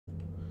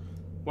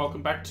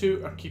Welcome back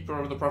to A Keeper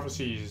of the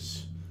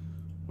Prophecies.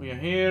 We are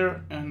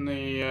here in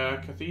the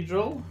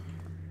cathedral,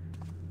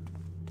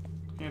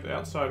 here at the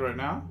outside right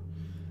now,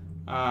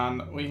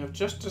 and we have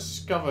just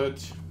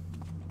discovered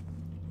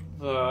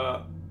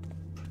the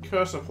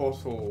Precursor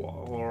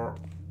portal, or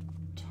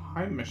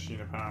time machine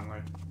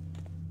apparently.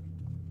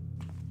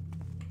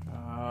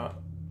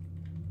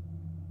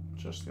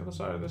 Just the other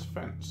side of this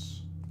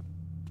fence.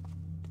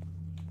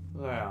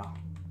 There.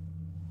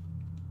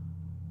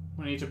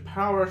 We need to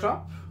power it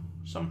up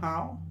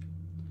somehow,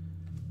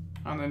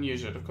 and then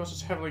use it. Of course,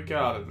 it's heavily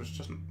guarded, which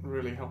doesn't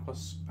really help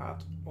us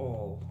at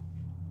all.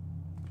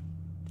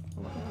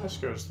 I wonder where this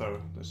goes, though.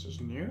 This is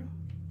new.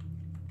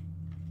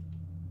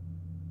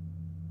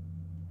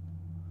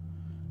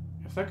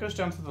 If that goes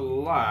down to the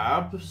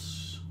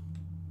labs,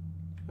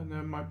 then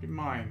there might be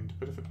mined,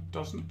 but if it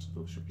doesn't,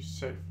 it should be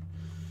safe.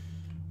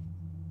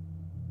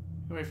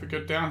 Anyway, if we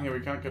go down here,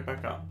 we can't get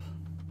back up.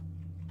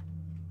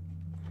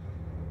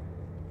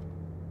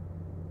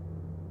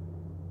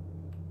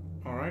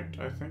 Alright,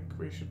 I think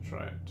we should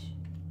try it.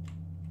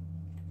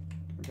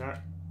 Okay.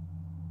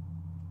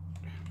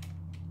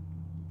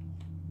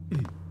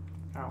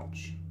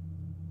 Ouch.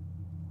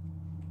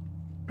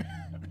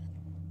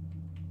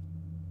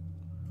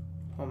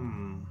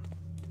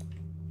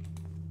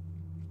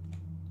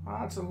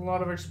 That's a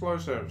lot of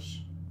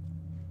explosives.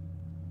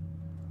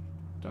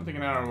 Don't think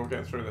an arrow will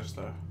get through this,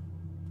 though.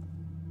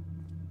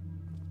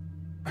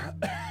 I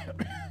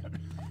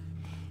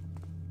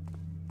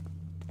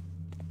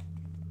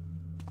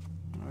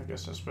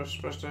guess I'm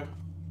supposed to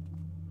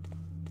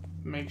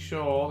make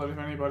sure that if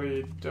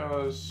anybody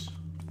does...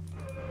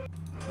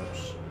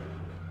 Oops.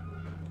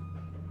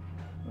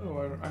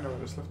 Oh, I know where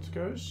this lift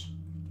goes.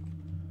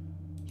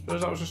 I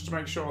suppose that was just to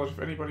make sure that if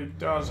anybody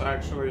does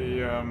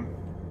actually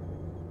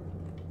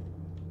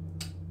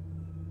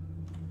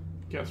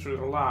get through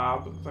the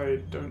lab, they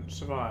don't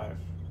survive.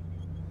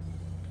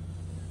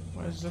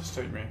 Where does this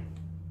take me?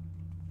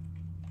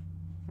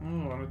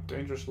 Oh, on a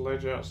dangerous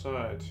ledge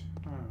outside.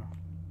 Oh.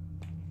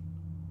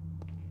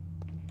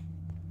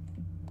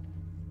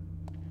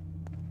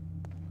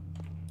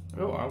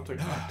 Oh, I'll take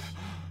that.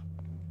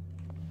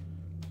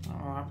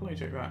 I'll happily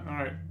take that.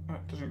 Alright,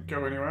 that doesn't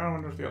go anywhere. I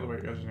wonder if the other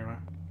way goes anywhere.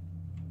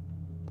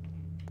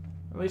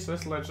 At least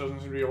this ledge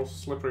doesn't seem to be all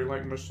slippery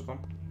like most of them.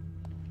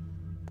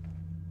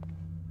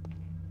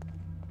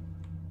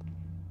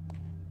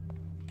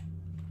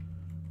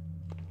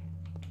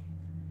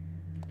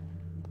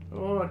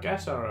 Oh, a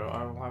gas arrow.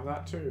 I will have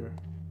that too.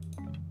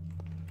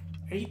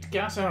 8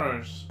 gas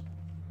arrows.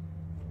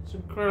 It's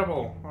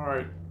incredible.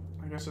 Alright,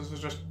 I guess this is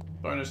just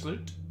bonus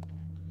loot.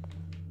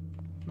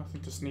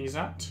 Nothing to sneeze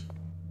at,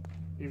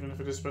 even if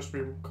it is supposed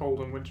to be cold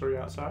and wintry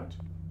outside.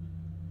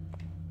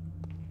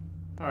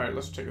 Alright,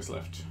 let's take this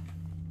left.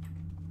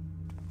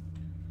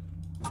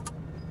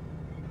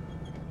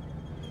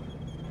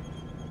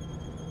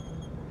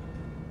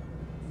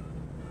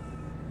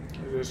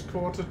 It is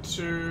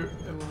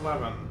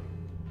 11:45.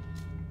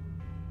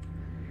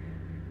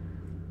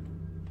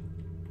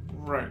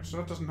 Right, so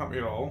that doesn't help me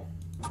at all.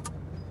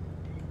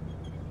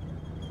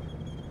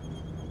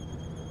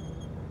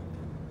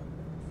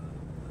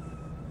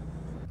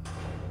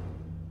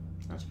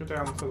 Let's go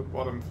down to the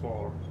bottom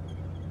floor.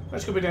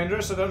 This could be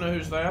dangerous. I don't know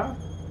who's there.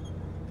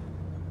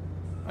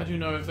 I do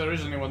know if there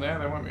is anyone there,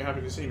 they won't be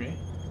happy to see me.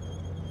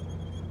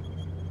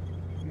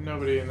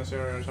 Nobody in this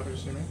area is happy to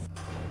see me.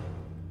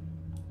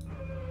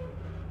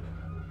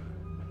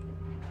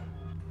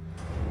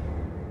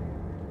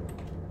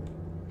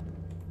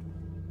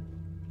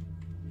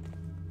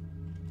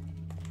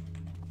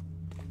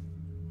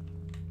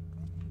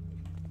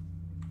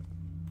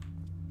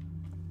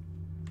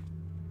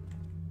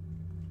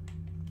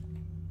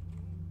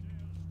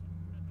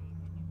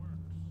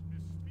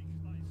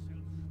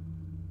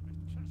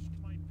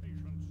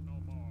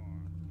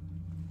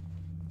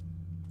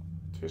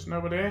 There's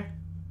nobody.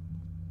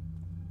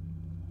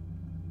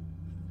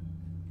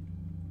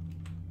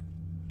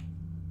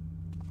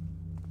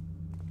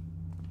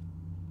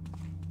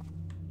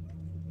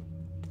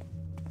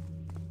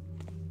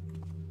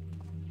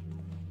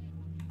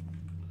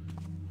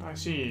 I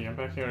see, I'm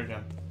back here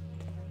again.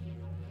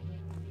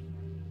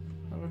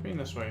 Have I been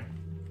this way?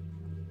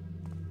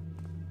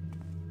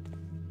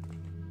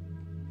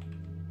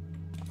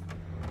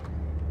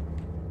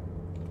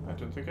 I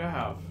don't think I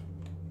have.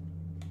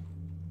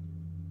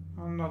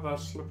 Another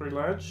slippery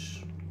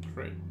ledge.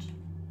 Great.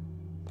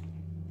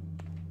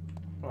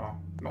 Well,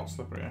 not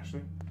slippery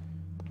actually.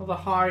 Another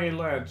high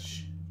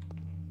ledge.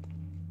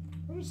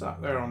 What is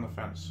that there on the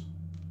fence?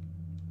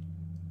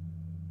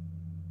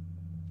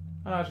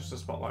 Ah, just a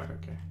spotlight,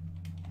 okay.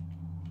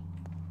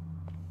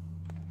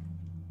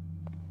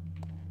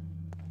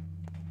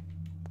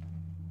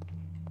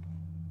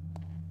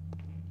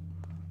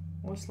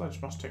 Well, this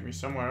ledge must take me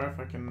somewhere if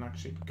I can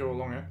actually go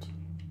along it.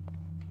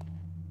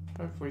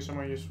 Hopefully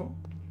somewhere useful.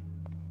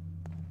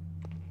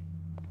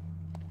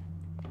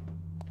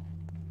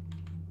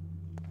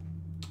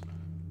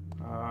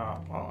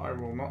 Well, I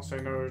will not say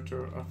no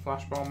to a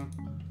flash bomb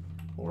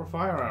or a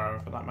fire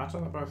arrow for that matter.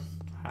 They're both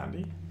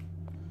handy.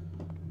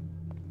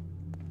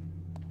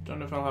 Don't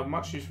know if I'll have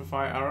much use for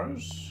fire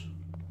arrows.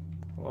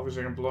 Well,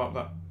 obviously I can blow up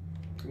that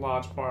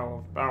large pile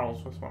of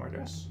barrels with one, I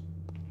guess.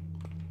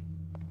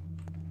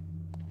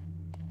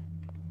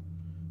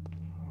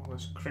 Oh,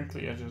 there's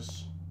crinkly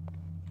edges.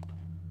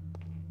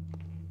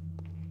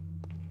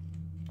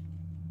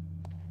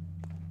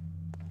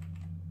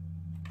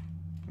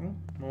 Oh,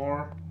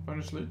 more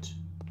bonus loot.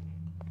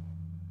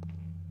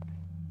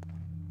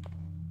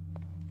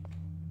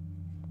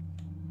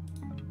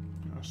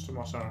 Oh, still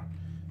more sorrow.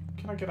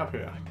 Can I get up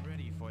here? I'm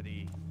ready for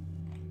the...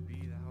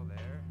 Be thou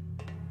there?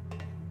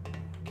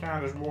 Can I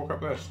just walk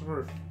up this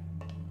roof?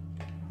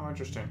 How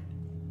interesting.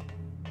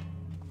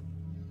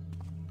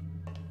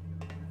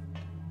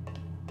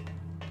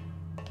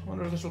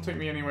 Wonder if this will take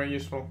me anywhere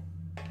useful.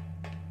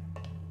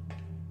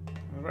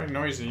 It's very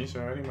noisy,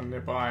 so anyone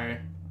nearby,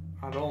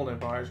 at all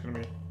nearby, is going to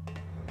be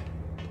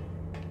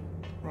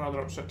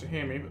rather upset to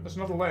hear me. But there's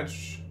another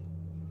ledge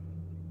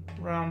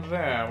around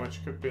there,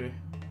 which could be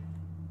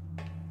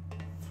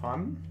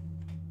fun.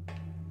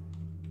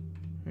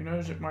 Who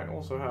knows, it might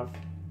also have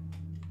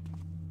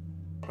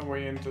a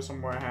way into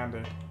somewhere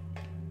handy.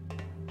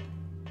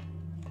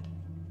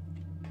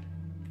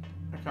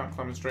 I can't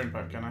climb this drain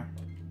pipe, can I?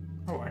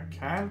 Oh, I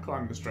can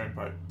climb this drain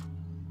pipe.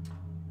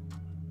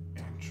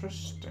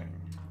 Interesting.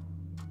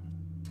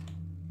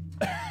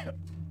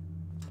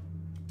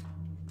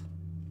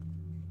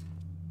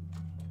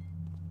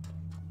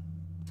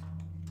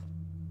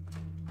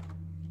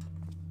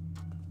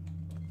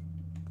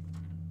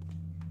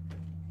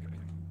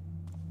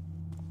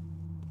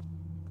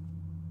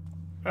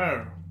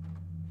 Oh.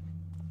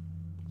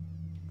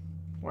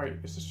 Wait,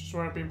 is this just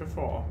where I've been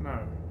before? No.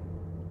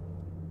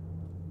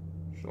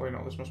 Surely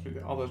not, this must be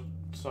the other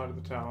side of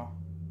the tower.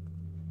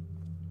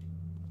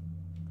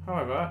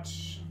 However,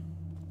 it's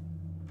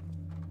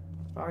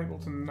valuable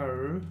to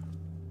know.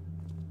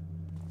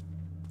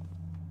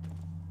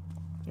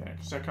 Yeah,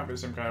 because that can't be the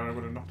same guy, or I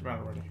would have knocked him out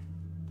already.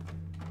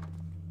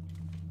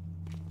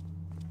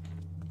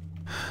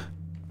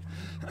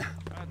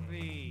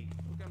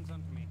 Who comes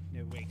on to me?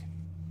 No, wait.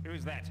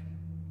 Who's that?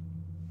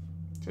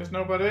 There's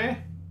nobody. Thy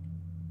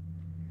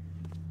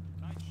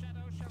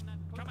shadow shall not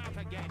come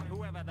out again,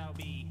 whoever thou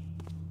be.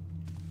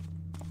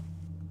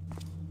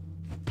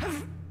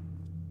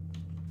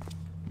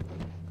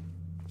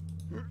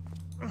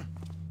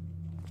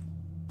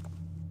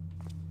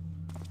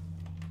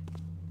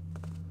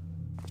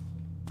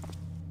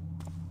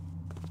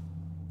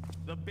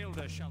 The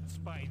builder shall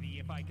spy thee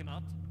if I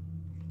cannot.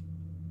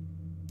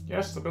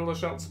 Yes, the builder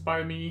shall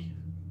spy me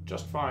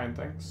just fine,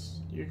 thanks.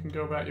 You can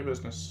go about your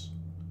business.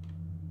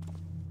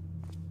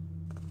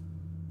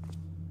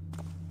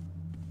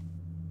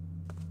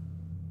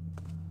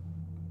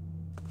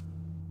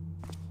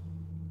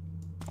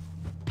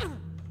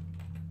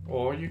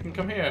 Or you can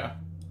come here.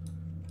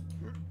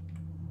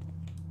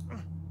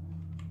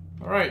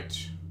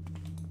 Alright.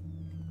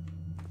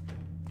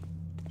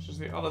 This is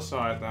the other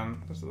side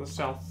then. This is the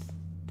south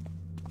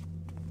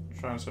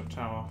transept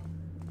tower,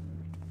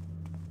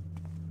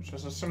 which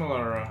has a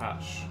similar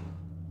hatch.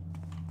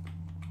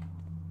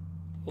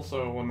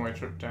 Also a one-way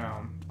trip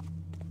down.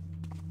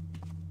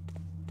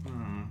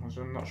 Which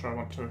I'm not sure I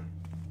want to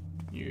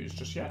use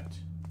just yet.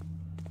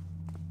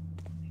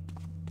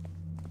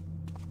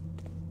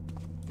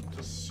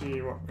 Let's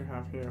see what we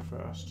have here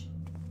first.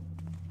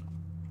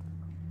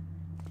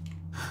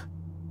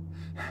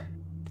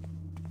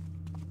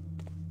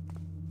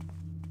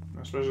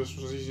 I suppose this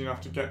was easy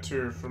enough to get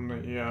to from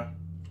the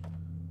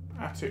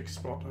attic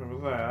spot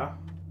over there.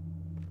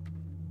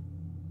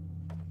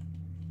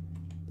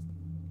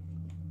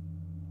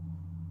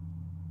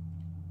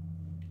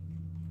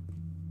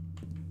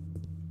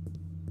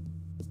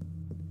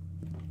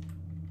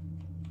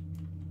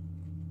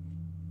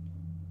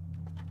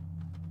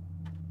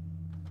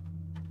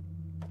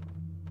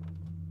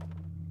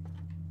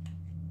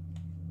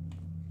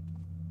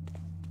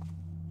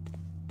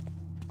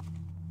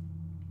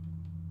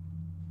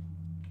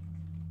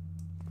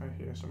 I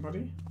hear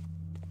somebody.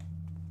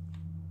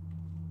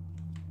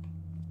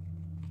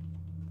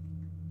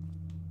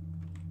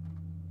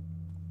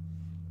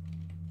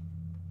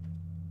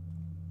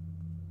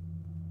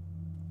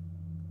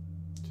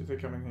 Did they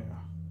come in here?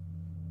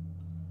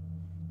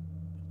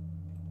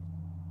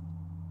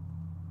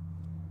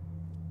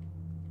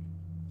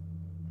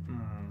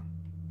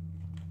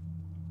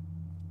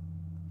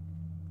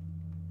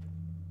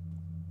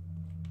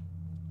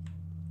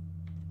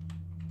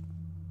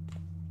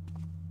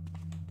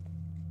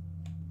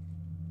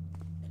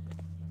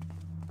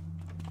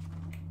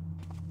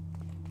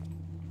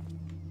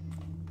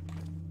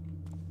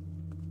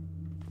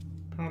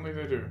 Apparently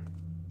they do.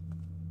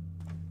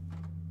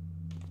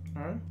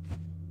 No?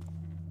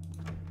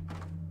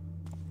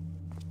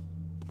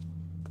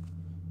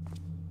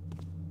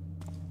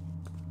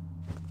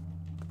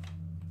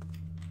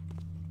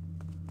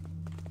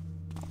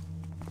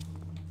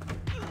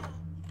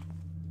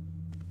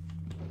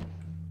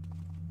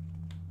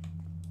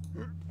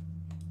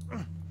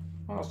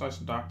 Well, it's nice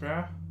and dark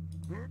there.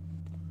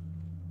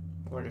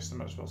 Well, I guess they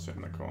might as well sit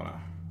in the corner.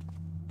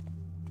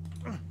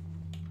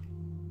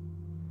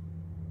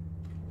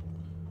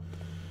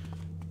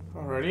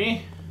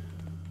 Alrighty.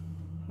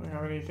 Do we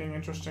have anything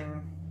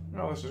interesting?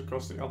 Oh, this is of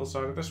course the other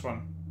side of this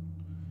one.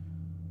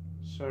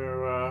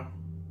 So,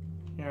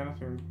 yeah,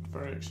 nothing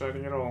very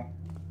exciting at all.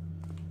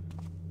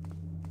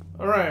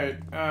 Alright,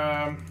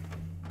 and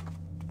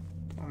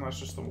that's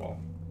just the wall.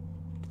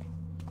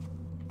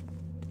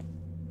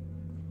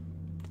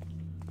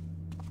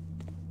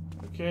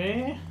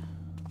 Okay.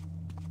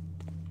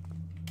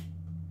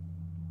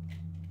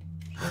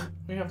 So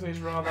we have these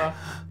rather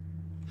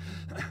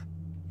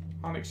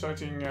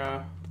unexciting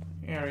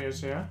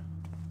areas here.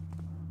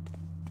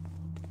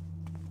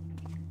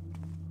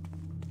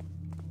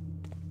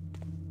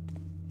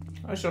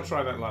 I shall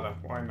try that ladder,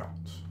 why not?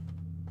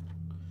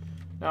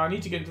 Now I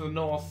need to get into the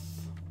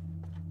north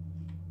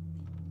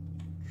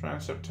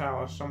transept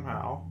tower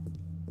somehow.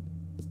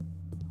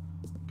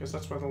 Guess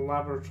that's where the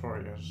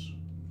laboratory is.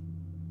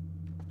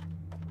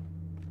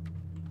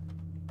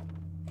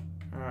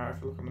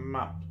 If you look on the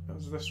map, it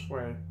was this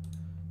way.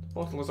 The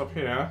portal is up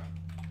here,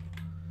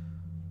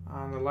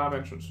 and the lab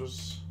entrance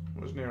was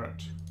near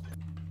it.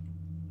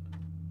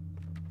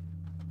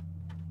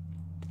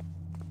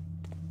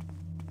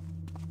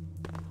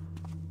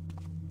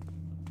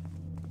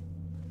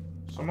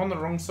 So I'm on the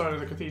wrong side of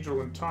the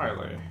cathedral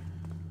entirely.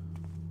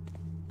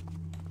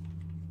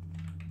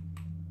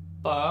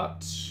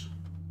 But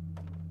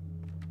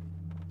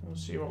we'll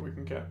see what we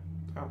can get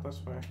out this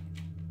way.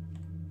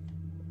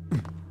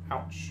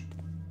 Ouch.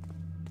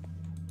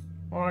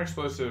 More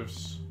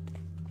explosives.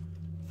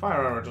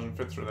 Fire arrow doesn't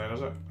fit through there,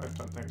 does it? I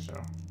don't think so.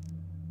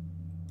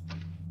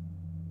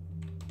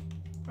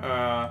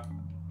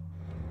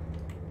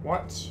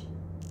 What?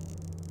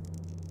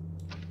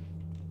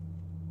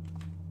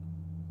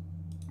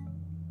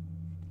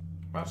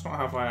 That's not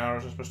how fire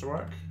arrows are supposed to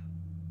work.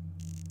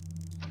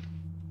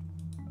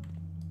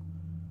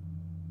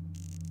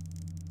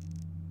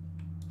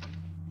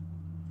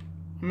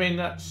 I mean,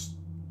 that's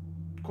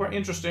quite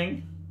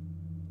interesting.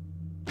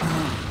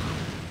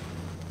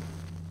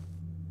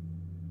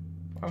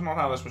 That's not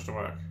how they're supposed to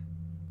work.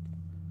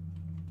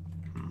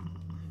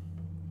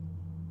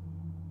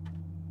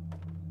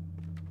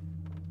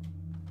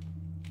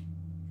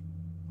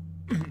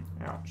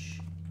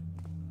 Ouch.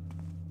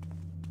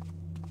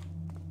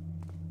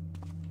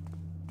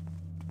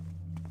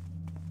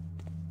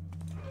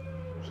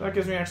 So that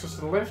gives me access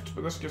to the lift,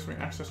 but this gives me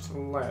access to the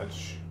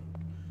ledge.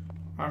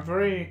 I'm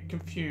very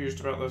confused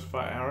about those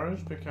fire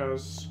arrows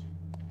because...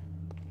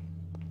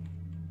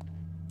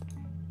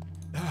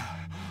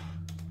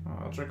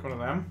 I'll drink one of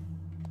them.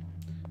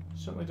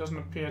 Certainly doesn't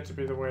appear to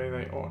be the way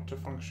they ought to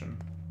function.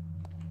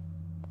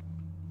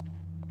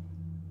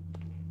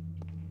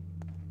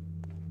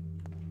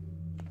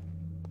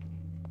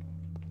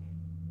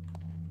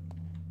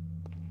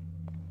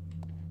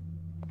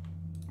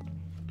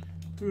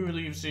 Who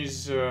leaves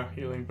these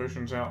healing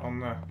potions out on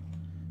the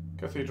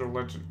cathedral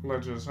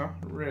ledges, huh?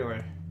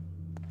 Really?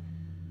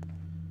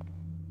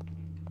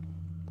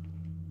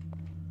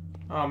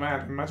 Oh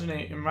man,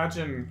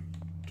 imagine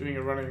doing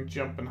a running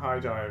jump and high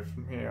dive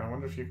from here. I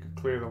wonder if you could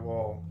clear the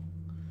wall.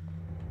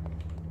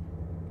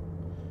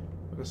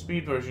 With a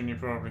speed potion you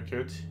probably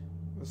could.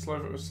 The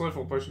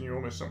slowful potion you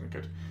almost certainly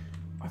could.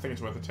 I think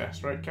it's worth a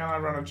test, right? Can I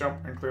run a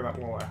jump and clear that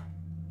wall there?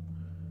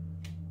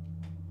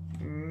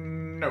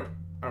 No.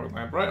 I would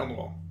land right on the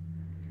wall.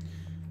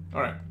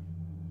 Alright.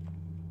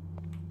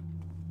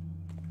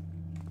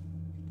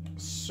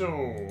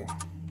 So...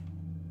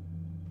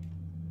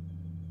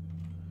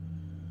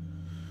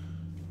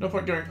 no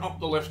point going up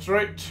the lift,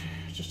 right?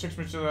 It just takes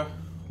me to the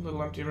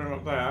little empty room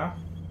up there.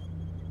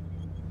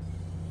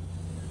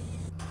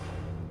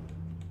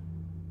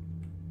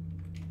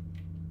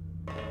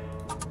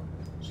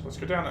 So let's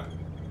go down it.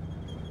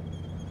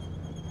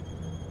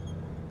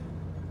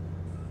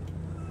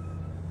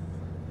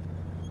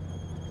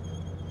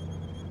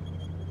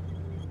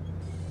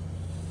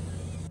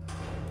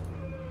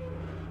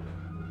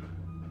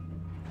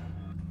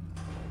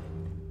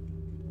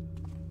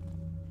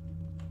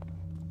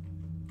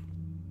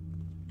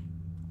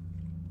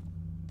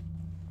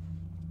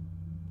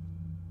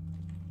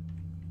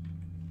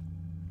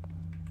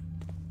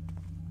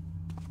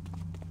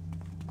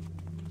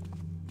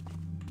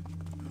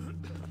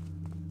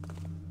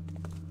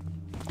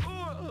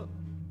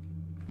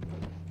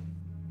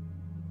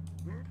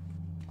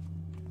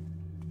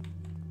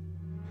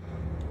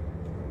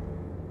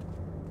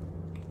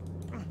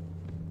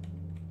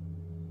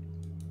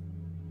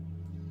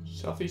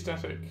 Southeast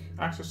attic.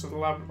 Access to the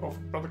lab of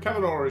Brother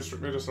Karras is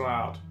strictly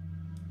disallowed.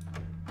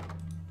 I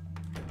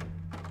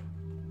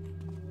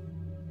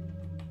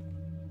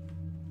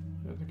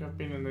don't think I've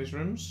been in these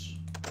rooms.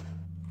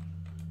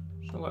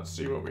 So let's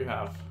see what we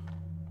have.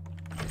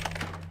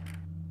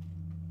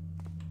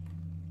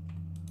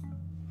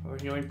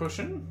 Another healing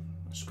potion.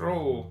 A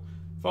scroll.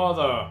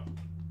 Father,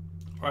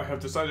 I have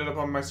decided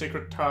upon my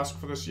sacred task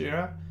for this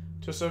year,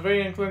 to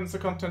survey and cleanse the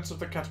contents of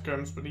the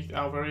catacombs beneath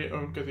our very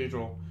own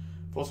cathedral.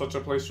 For such a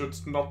place should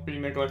not be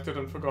neglected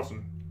and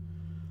forgotten.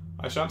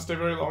 I shan't stay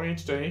very long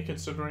each day,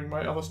 considering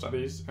my other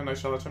studies, and I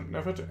shall attempt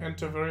never to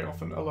enter very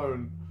often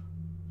alone.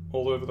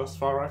 although thus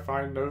far I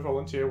find no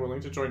volunteer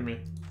willing to join me.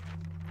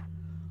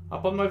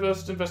 Upon my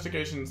first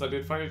investigations, I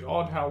did find it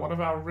odd how one of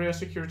our rear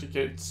security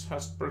gates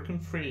has broken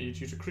free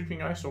due to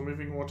creeping ice or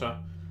moving water,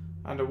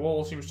 and a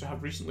wall seems to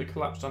have recently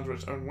collapsed under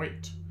its own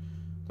weight,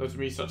 though to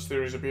me such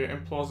theories appear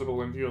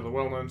implausible in view of the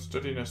well-known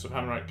sturdiness of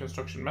Hammerite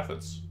construction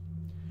methods.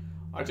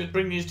 I did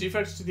bring these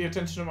defects to the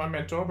attention of my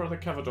mentor, Brother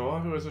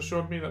Karras, who has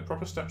assured me that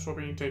proper steps were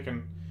being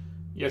taken,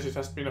 yet it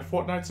has been a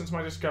fortnight since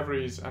my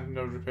discoveries, and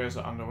no repairs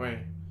are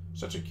underway.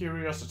 Such a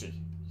curiosity.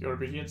 Your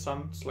obedient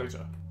son,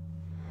 Slater.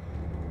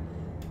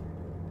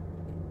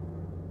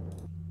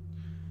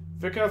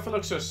 Vicar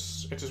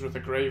Felixus, it is with a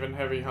grave and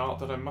heavy heart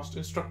that I must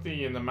instruct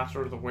thee in the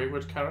matter of the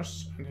wayward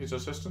Karras and his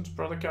assistant,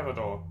 Brother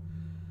Karras.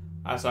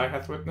 As I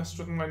hath witnessed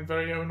with mine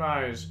very own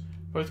eyes,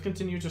 both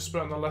continue to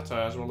spurn the letter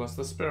as well as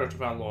the spirit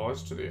of our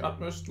laws to the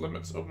utmost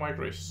limits of my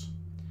grace.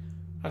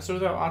 And so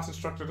thou art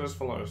instructed as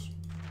follows.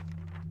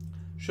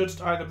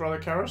 Shouldst either Brother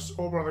Karras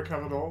or Brother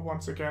Karras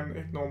once again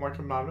ignore my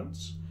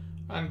commandments,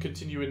 and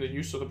continue in the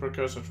use of the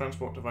Precursor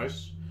transport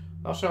device,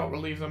 thou shalt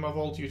relieve them of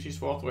all duties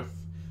forthwith,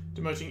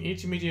 demoting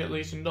each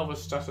immediately to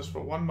novice status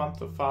for 1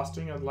 month of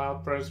fasting and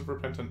loud prayers of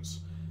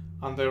repentance,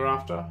 and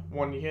thereafter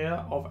 1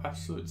 year of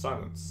absolute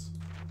silence.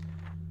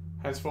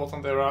 Henceforth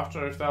and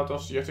thereafter, if thou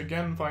dost yet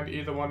again find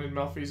either one in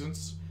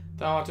malfeasance,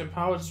 thou art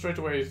empowered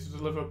straightway to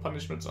deliver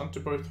punishments unto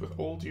both with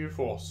all due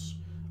force,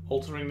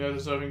 altering their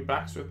deserving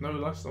backs with no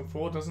less than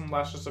 4 dozen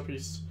lashes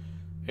apiece,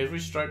 every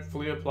stripe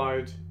fully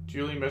applied,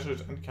 duly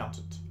measured and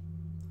counted.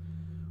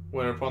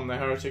 Whereupon the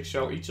heretics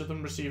shall each of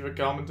them receive a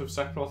garment of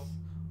sackcloth,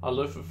 a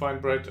loaf of fine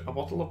bread, a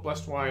bottle of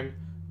blessed wine,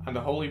 and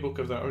a holy book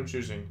of their own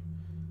choosing.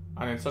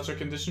 And in such a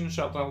condition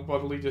shalt thou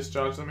bodily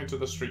discharge them into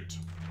the street.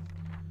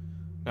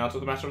 Now to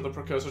the matter of the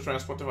Precursor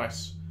transport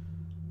device.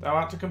 Thou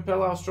art to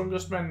compel our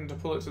strongest men to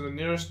pull it to the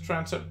nearest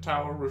transept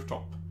tower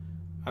rooftop,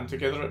 and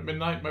together at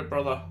midnight, my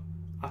brother,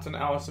 at an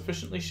hour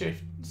sufficiently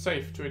safe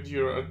to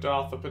endure a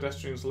dearth of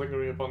pedestrians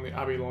lingering upon the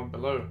abbey lawn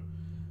below,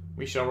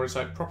 we shall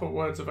recite proper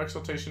words of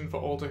exhortation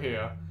for all to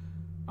hear,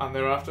 and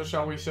thereafter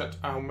shall we set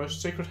our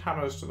most sacred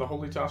hammers to the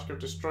holy task of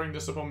destroying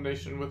this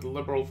abomination with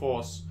liberal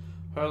force,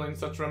 hurling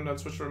such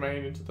remnants which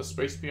remain into the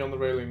space beyond the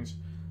railings,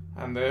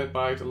 and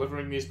thereby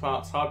delivering these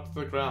parts hard to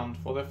the ground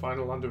for their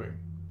final undoing.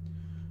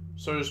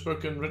 So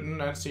spoken,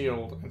 written, and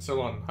sealed, and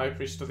Silon, High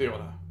Priest of the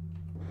Order.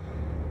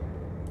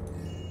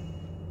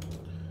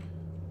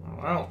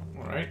 Well,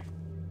 alright.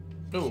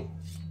 Ooh,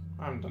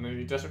 I haven't done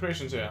any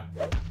desecrations here.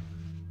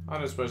 I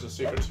don't suppose the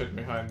secret's hidden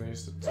behind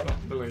these. It's not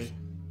really...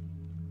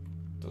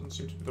 doesn't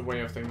seem to be the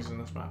way of things in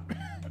this map.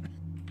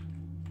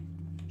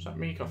 Is that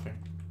me coughing?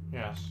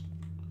 Yes.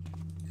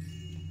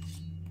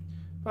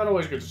 But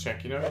always good to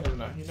check, you know? You never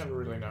know. You never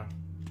really know.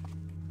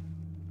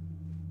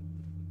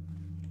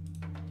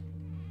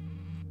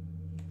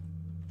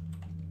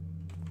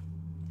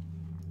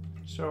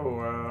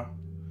 So,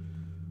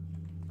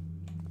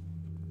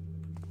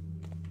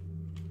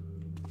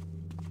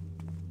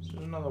 this is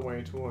another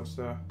way towards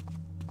the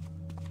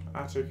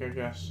attic, I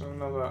guess.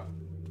 Another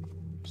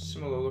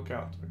similar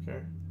lookout, okay.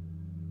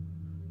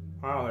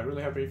 Wow, they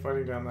really have been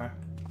fighting down there.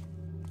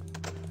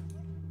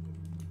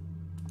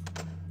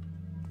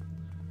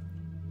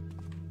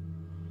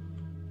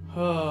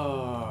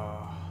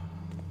 So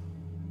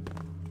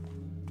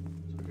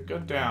we could go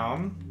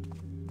down.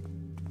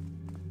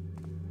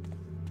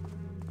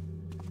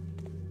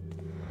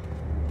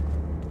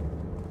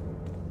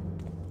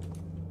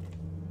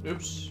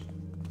 Oops.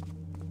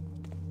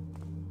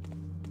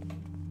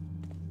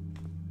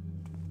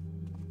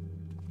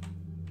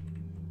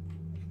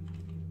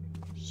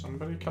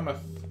 Somebody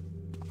cometh.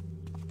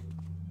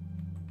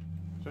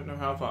 Don't know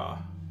how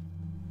far.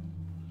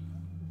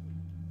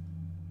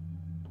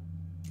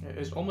 It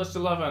is almost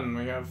 11.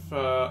 We have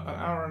an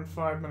hour and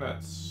 5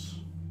 minutes.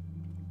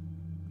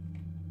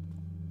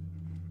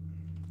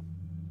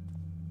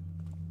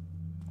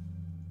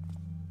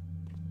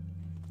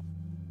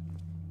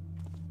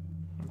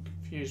 I'm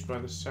confused by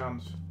the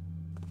sound.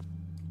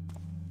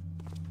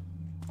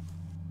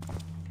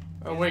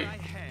 Oh wait.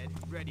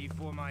 Ready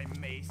for my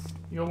mace.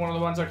 You're one of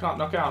the ones I can't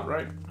knock out,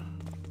 right?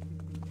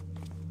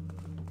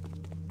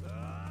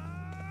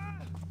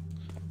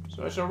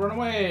 So I shall run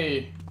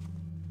away.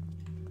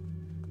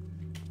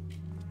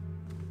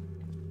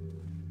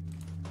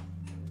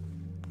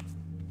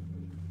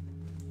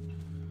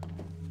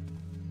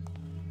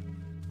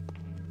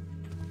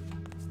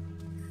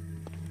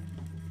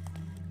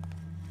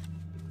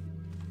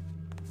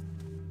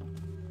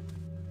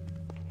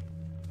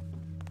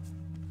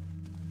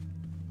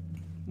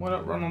 Why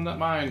not run on that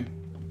mine?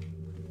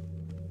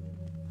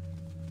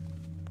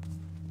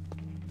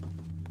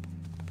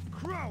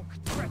 Croak,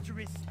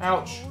 treacherous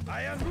Ouch. toad.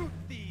 I unroot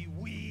thee,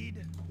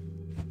 weed.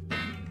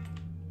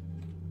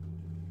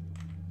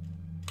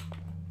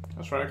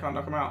 That's right, I can't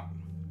knock him out.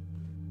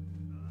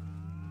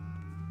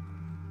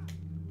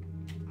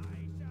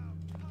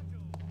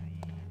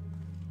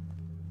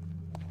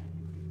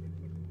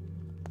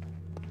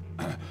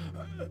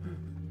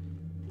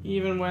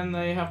 Even when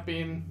they have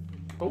been...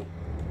 Oh.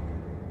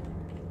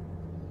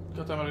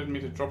 God damn, I didn't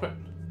mean to drop it.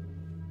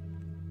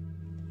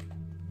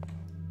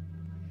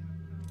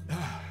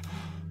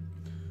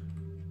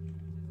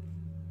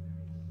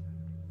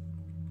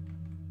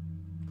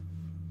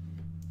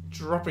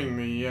 dropping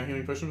the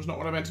healing potion was not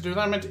what I meant to do.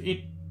 I meant to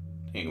eat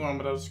one,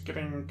 but I was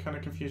getting kind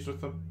of confused with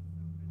the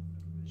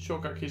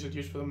shortcut keys I'd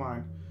used for the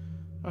mine.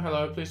 Oh,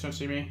 hello. Please don't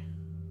see me.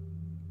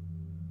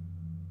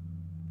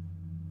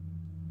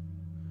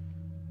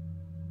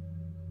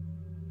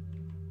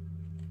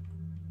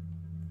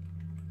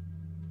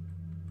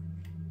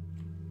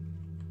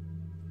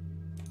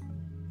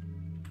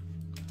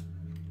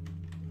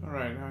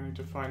 Alright, now I need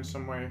to find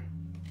some way.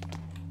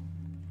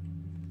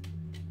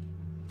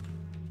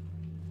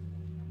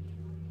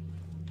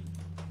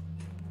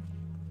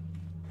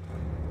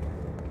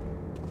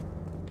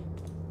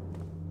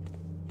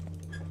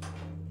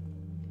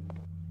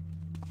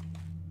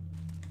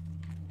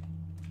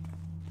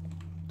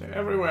 They're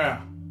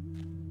everywhere.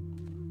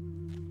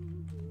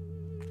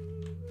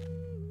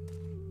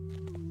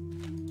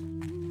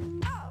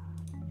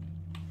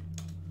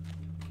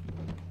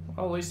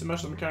 Well, at least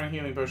most of them carrying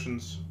healing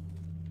potions.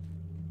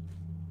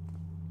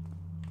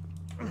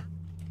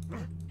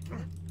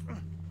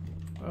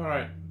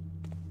 Alright.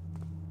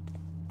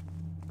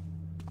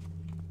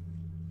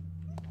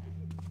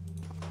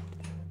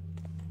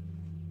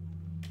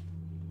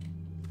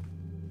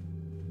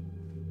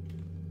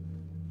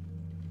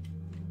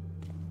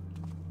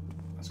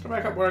 Let's go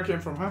back up where I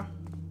came from, huh?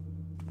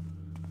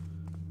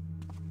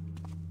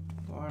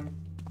 I'm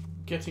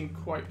getting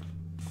quite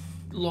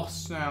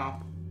lost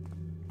now.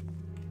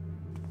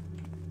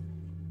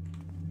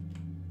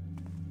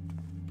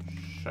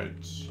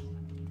 Shite.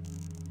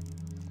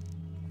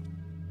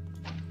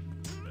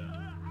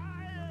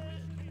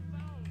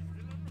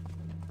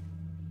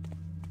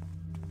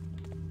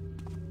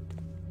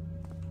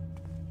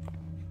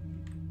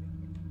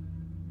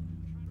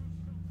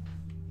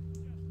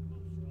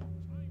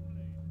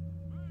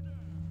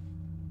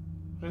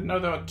 I didn't know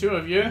there were two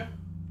of you.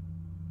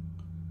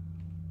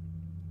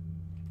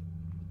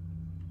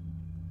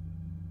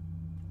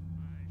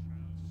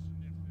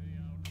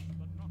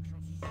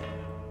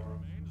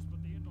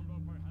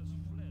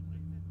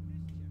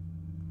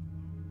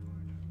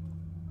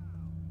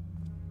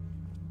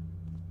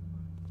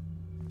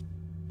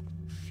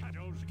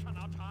 Shadows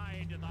cannot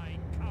hide thy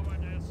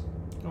cowardice.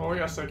 Oh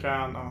yes they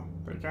can. Oh,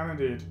 they can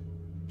indeed.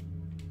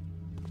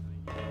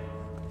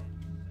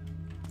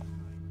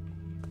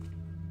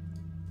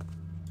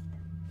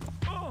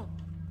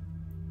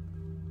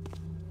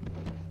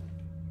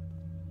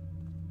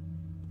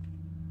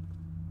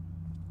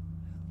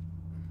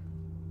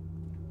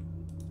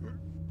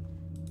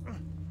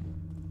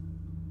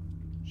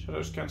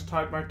 Shadows can't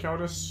hide my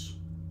cowardice.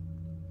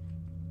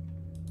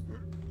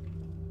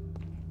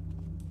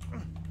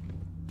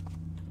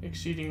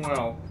 Exceeding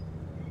well.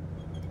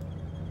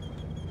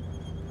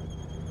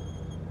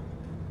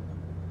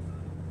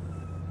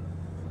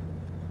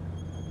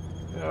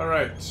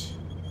 Alright.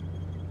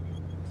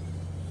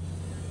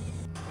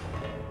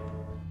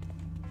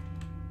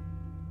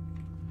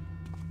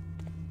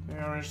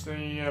 There is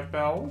the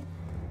bell.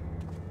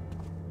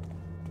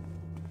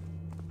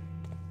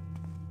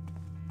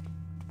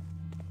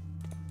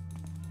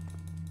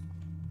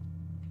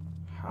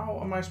 How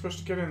am I supposed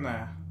to get in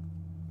there?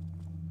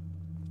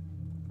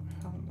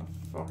 I haven't the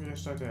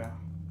foggiest idea.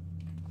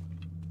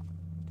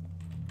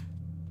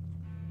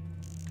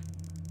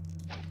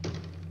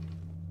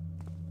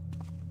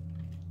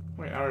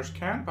 Wait, arrows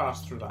can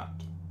pass through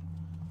that.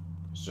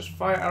 It's just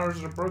fire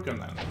arrows that are broken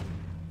then.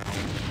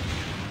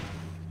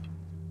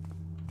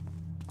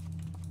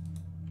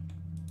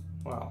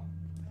 Well.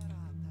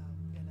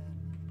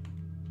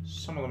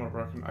 Some of them are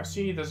broken. I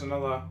see there's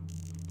another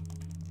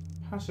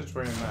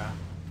passageway in there.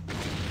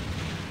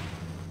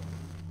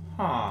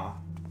 Huh.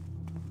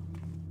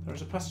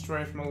 There's a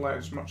passageway from a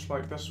ledge much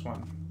like this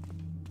one.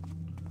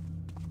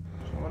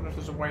 So I wonder if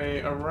there's a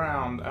way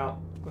around out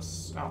the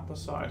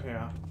side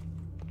here.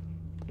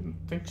 Didn't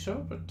think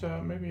so,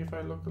 but maybe if I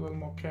look a little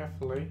more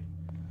carefully.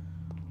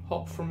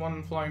 Hop from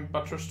one flying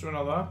buttress to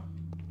another.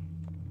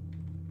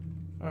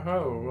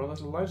 Oh, well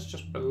there's a ledge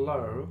just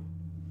below.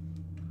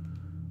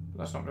 But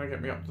that's not going to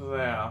get me up to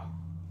there.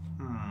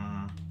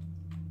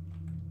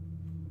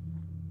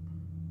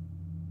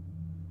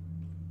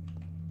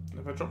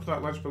 If I drop to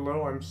that ledge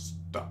below, I'm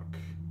stuck.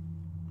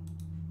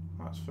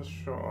 That's for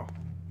sure.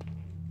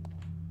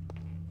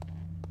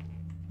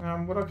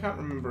 What I can't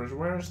remember is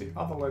where is the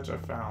other ledge I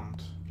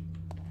found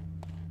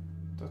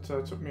that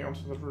took me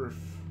onto the roof.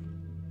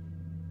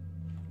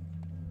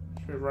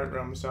 Should be right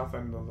around the south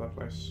end of that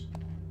place.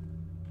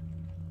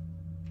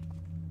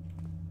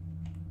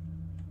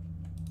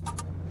 Oh,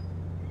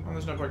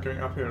 there's no point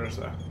going up here, is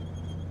there?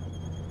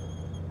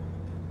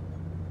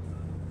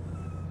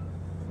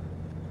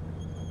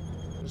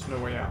 There's no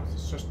way out.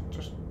 It's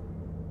just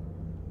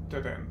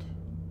dead end.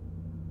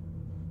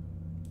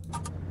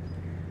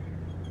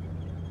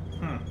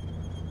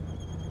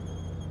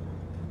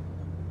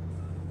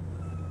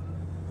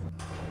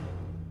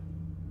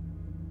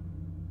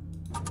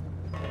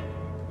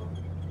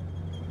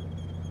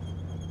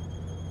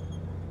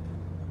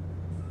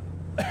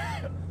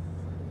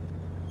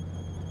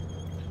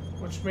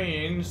 Which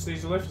means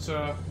these lifts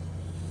are...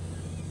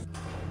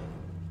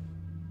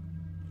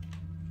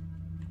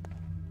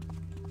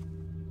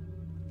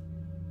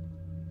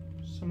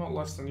 Somewhat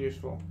less than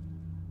useful.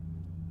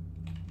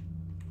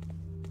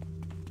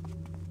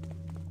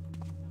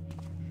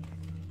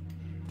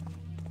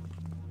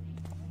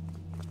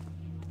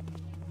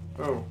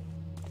 Oh.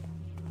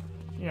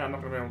 Yeah, I'm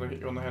not going to be able to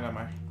hit you on the head, am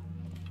I?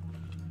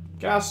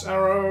 Gas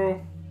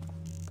arrow!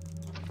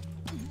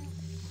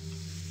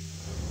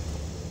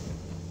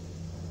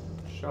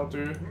 Shall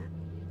do.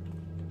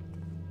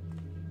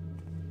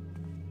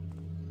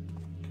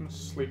 Can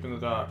sleep in the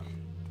dark.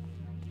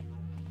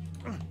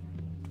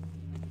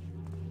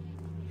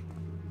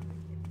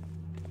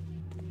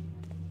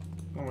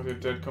 Along with your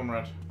dead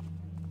comrade.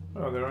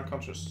 Oh, they're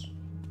unconscious.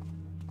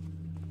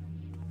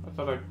 I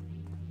thought I...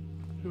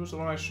 Who was the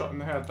one I shot in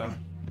the head then?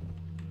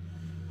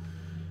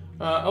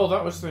 Oh,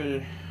 that was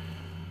the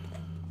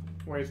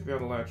way to the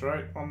other ledge,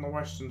 right? On the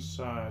western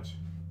side.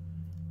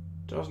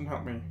 Doesn't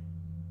help me.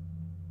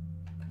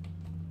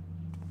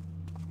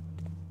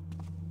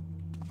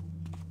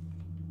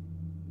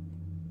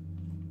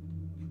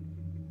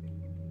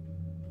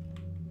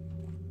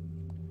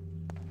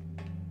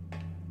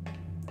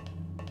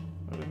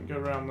 I didn't go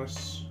around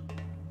this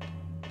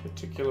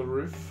particular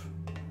roof.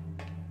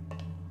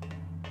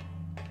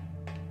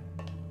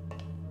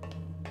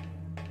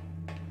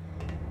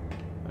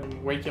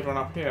 And wake everyone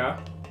up here.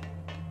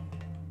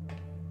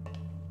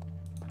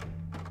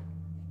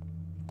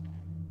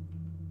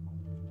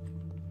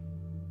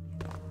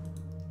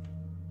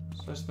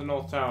 So that's the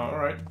North Tower,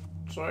 alright.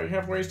 So I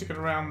have ways to get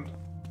around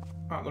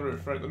out the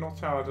roof, right? The North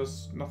Tower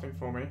does nothing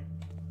for me.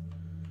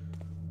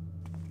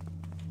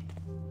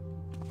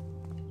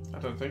 I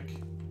don't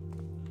think.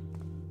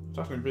 I've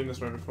definitely been this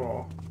way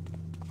before.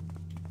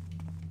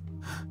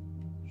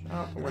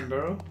 Out the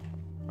window.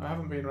 I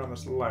haven't been around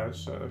this ledge,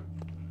 so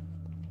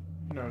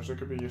who knows, it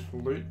could be useful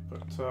loot,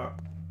 but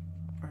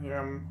I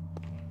am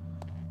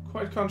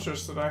quite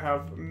conscious that I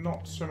have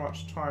not so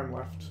much time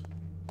left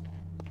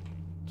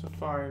to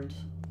find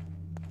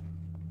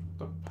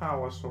the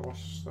power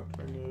source that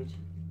we need.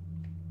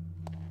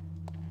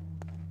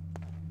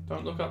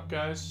 Don't look up,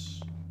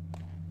 guys.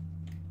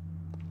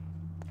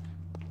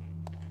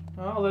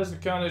 Oh, there's the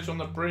carnage on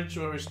the bridge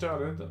where we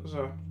started. That was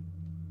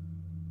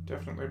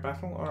definitely a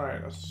battle.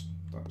 Alright, that's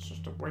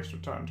just a waste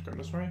of time to come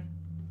this way.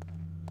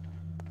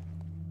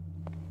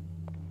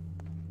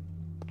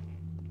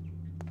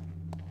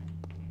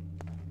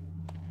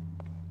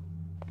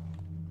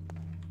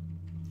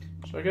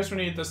 So I guess we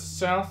need the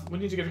south. We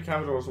need to get to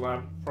Cavador's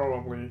lab,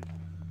 probably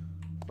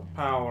for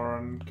power,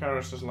 and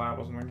Karras' lab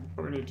or something.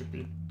 But we need to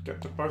get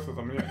to both of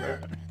them. Yeah,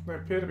 they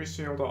appear to be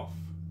sealed off.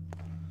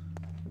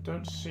 I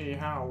don't see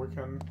how we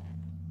can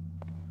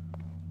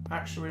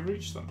actually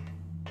reach them.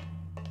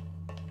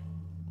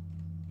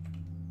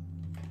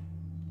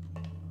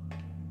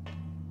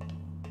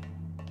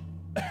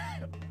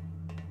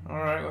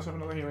 Alright, let's have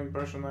another healing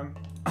potion then.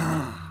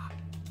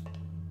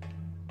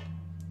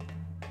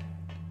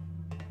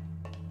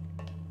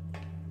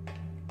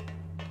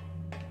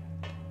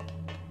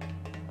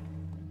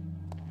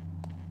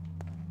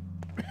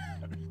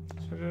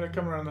 So did I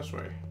come around this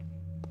way?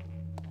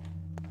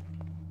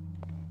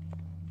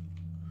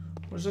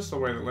 Was this the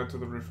way that led to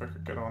the roof I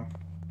could get on?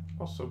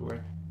 Possibly.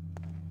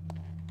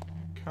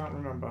 Can't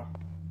remember.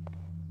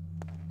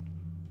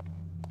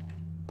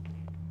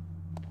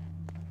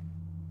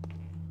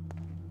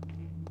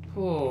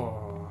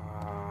 Oh.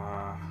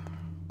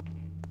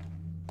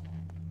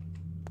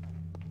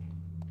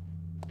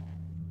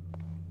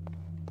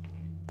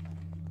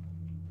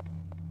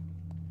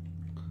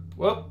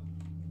 Well,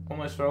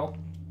 almost fell.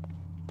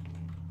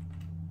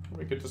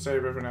 Probably good to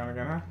save every now and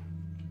again, huh?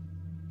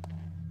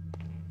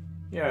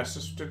 Yes,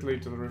 this did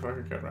lead to the roof I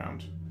could get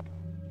around.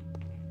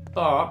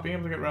 But being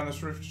able to get around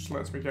this roof just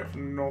lets me get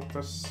from north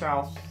to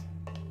south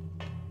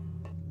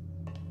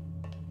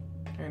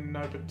in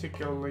no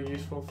particularly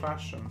useful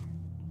fashion.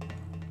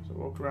 So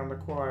walk around the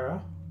choir.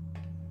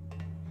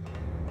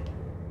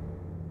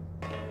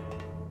 I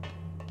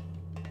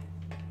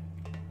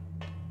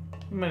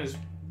mean, it's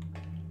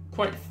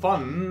quite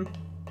fun,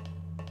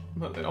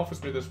 but it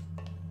offers me this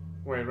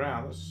way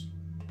around. It's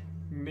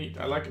neat.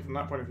 I like it from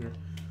that point of view.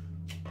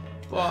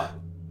 But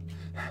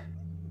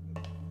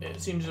it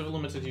seems of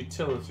limited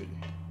utility.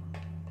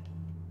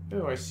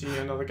 Oh, I see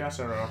another gas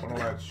arrow up on a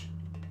ledge.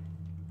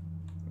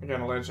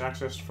 Again, a ledge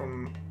accessed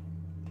from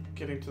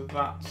getting to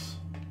that.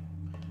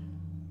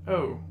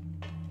 Oh.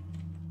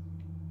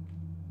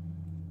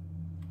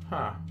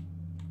 Huh.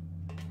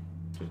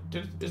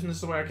 Isn't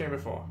this the way I came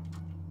before?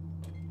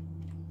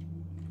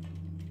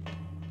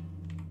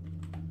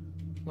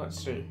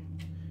 Let's see.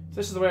 If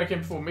this is the way I came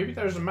before, maybe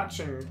there's a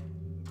matching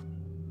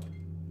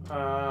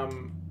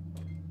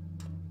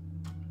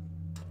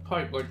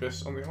pipe like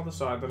this on the other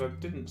side that I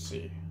didn't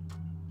see.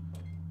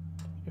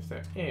 If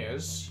there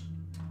is...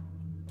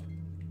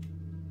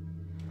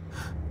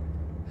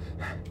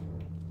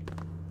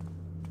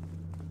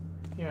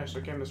 Yes,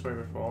 I came this way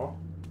before.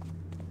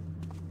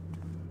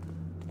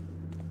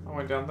 I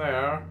went down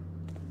there.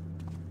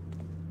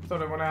 I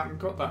thought I went out and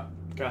got that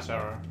gas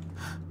arrow.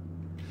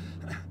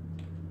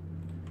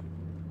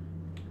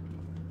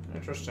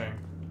 Interesting.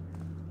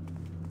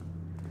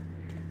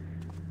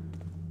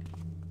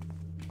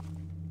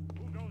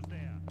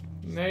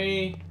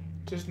 Nay,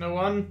 'tis no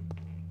one.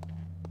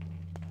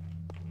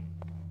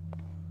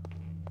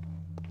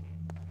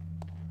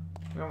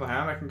 On the other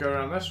hand, I can go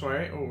around this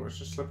way. Oh, it's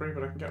just slippery,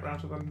 but I can get around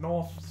to the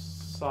north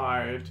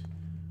side,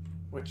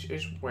 which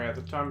is where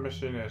the time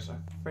machine is. I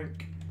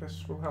think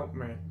this will help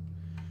me.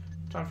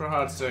 Time for a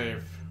hard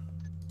save.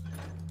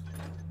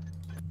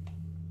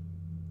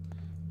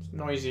 It's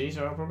noisy,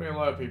 so I'll probably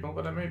alert people,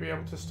 but I may be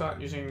able to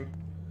start using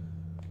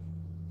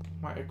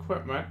my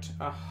equipment.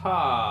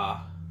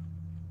 Aha!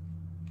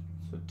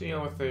 To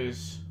deal with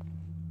these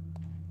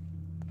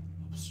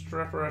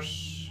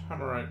obstreperous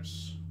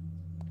Hammerites.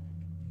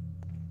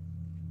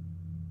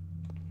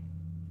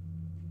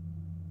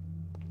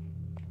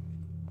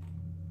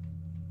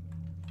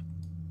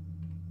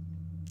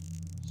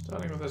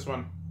 Starting with this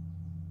one.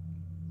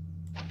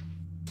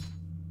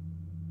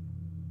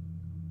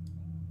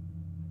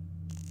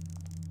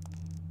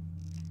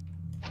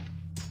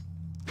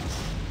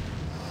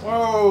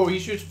 Whoa, he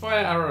shoots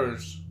fire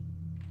arrows.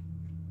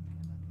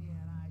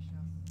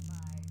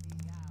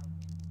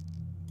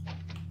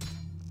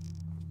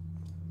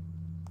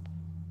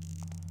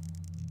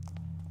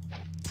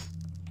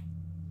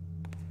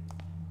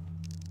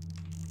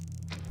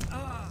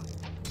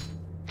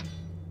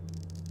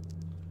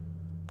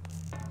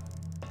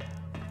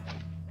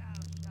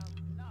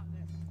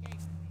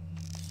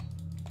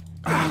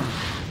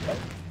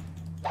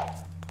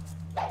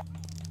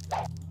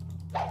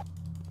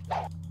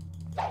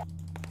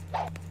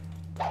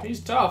 He's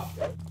tough.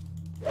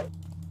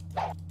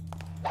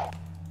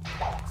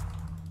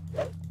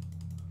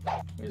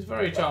 He's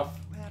very tough.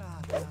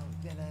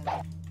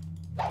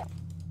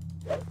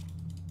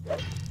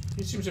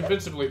 He seems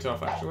invincibly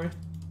tough, actually.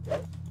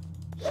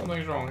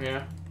 Something's wrong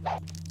here.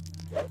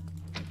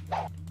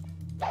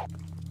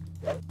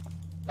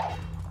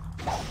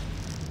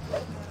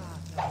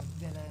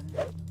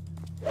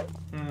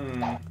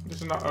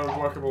 This is not a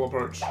workable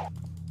approach.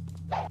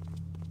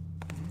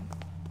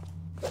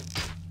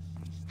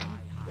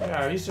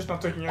 Yeah, he's just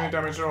not taking any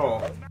damage at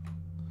all.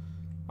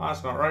 Oh,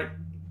 that's not right.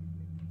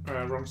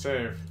 Wrong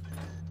save.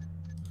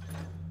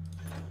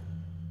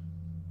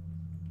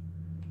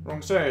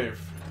 Wrong save.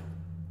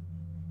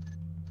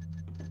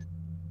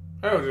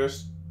 Oh,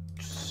 just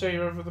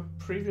save over the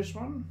previous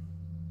one?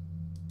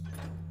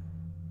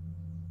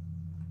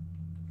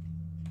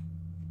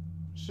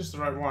 It's just the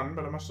right one,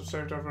 but I must have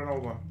saved over an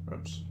old one.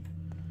 Oops.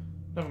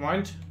 Never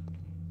mind.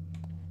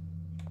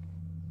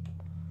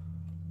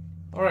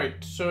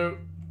 Alright, so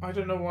I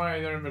don't know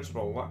why they're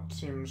invincible. That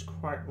seems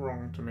quite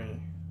wrong to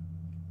me.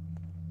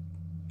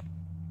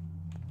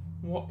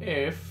 What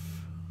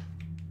if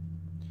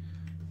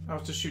I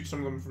was to shoot some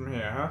of them from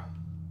here, huh?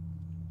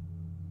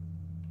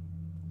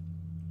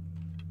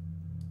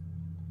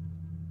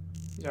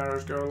 The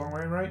arrows go a long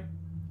way, right?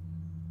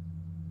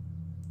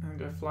 And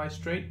go fly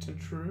straight and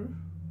true.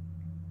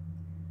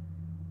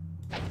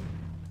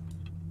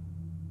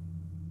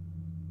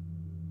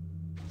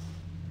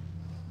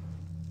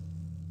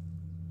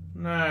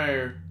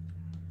 No.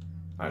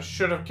 That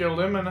should have killed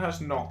him and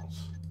has not.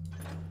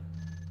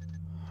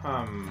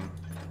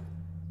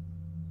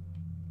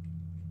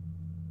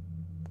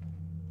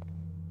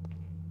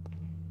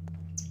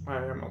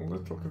 I am a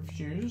little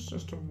confused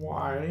as to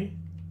why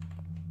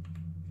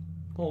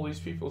all these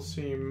people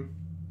seem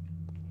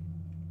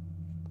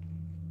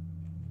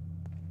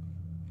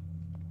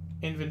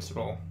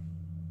invincible.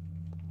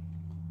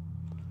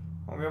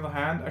 On the other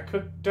hand, I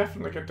could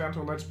definitely get down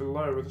to a ledge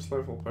below with a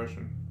slow fall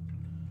potion.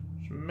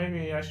 So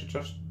maybe I should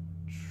just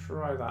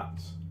try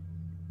that.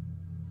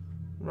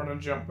 Run and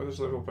jump with a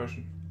slow fall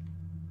potion.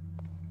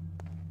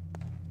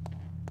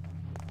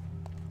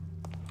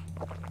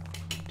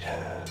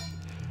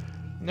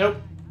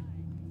 Nope.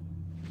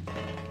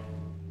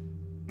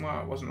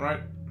 Well, it wasn't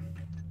right.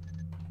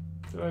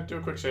 Did I do a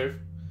quick save?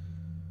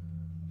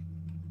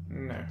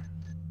 No.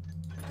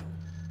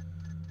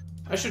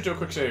 I should do a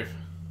quick save.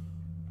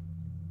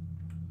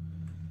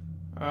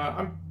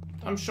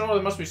 I'm sure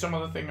there must be some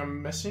other thing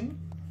I'm missing,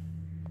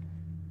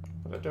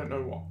 but I don't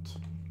know what.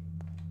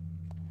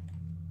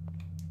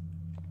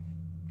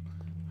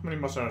 How many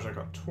muscle arrows I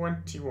got?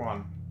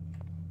 21.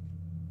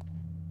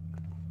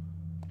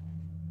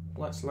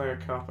 Let's lay a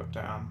carpet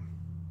down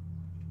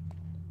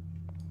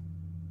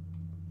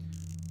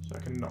so I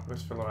can knock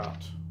this fellow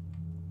out.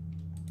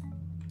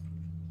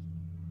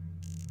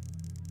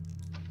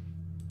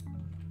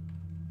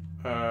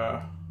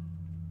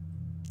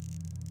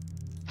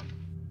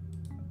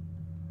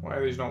 Why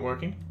are these not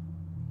working?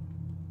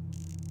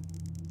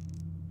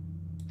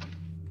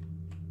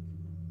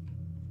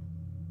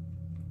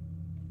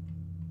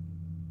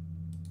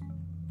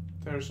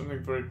 There's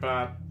something very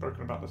bad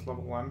broken about this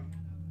level 1.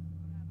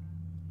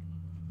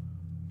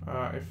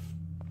 If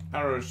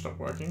arrows stop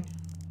working.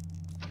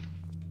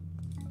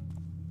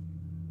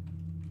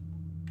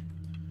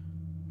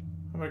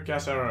 How about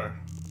gas arrow?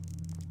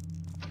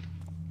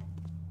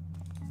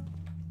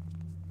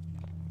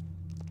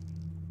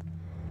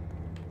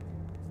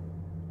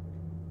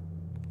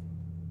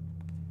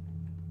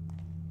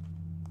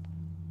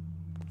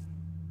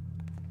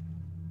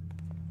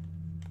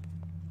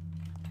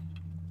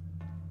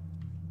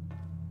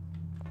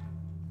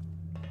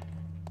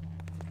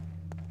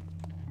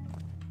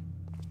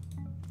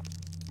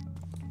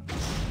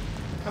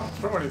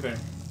 throw anything.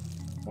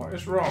 What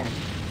is wrong?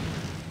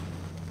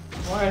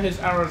 Why are his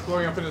arrows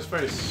blowing up in his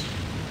face?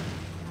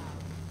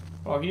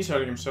 Well, he's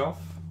hurting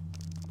himself.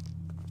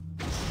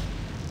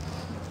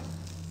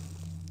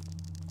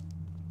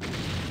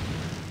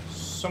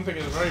 Something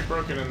is very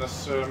broken in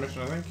this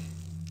mission, I think.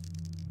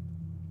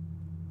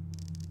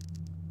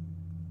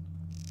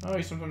 Oh,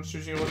 he's sometimes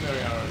choosing ordinary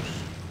arrows.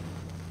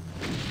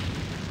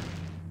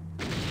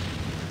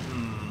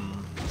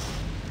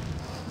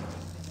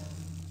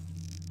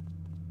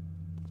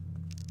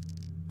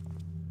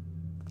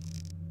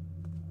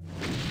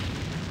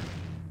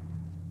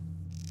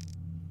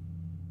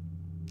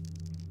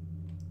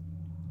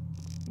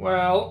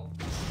 Well...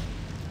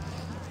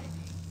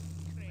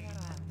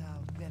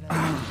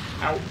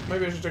 Ow.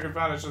 Maybe I should take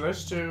advantage of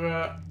this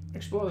to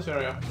explore this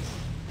area.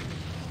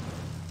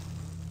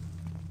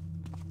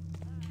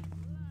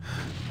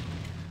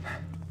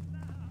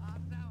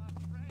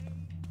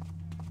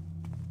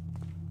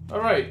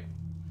 Alright.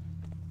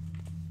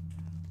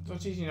 So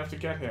it's easy enough to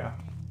get here.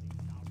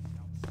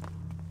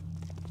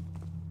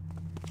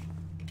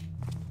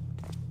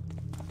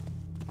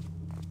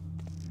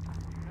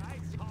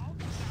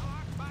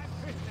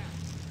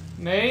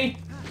 Nay?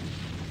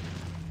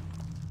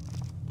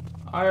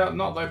 I am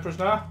not thy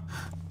prisoner.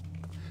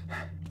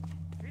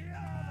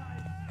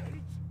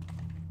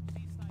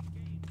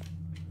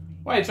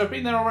 Wait, so I've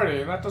been there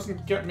already. That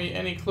doesn't get me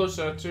any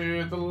closer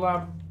to the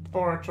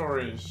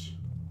laboratories.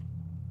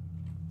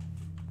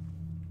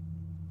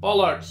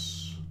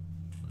 Bollocks!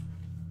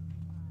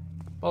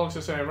 Bollocks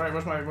is saying, right,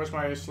 where's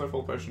my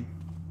slowful potion?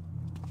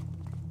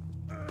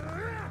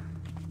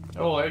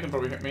 Oh, they can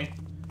probably hit me.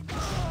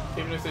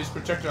 Even if these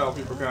projectile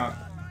people can't.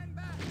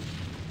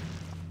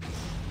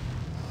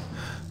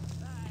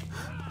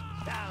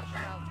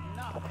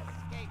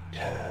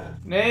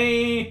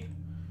 Nay!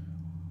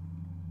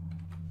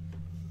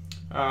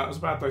 That was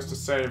a bad place to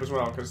save as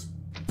well, because...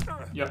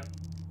 Yep.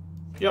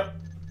 Yep.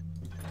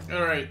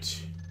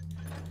 Alright.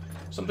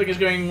 Something is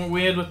going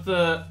weird with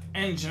the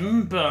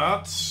engine,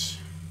 but...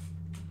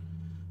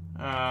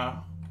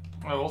 well,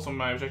 also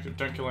my objective,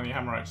 don't kill any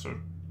Hammerites, so...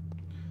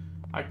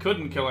 I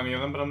couldn't kill any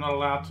of them, but I'm not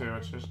allowed to,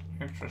 which is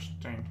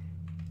interesting.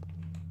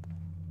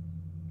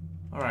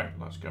 Alright,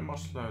 let's go more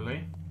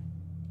slowly.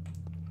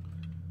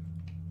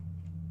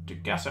 Do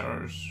gas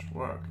arrows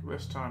work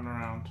this time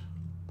around?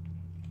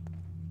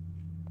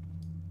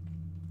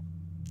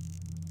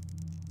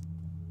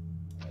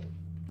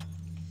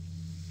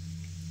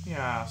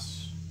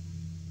 Yes.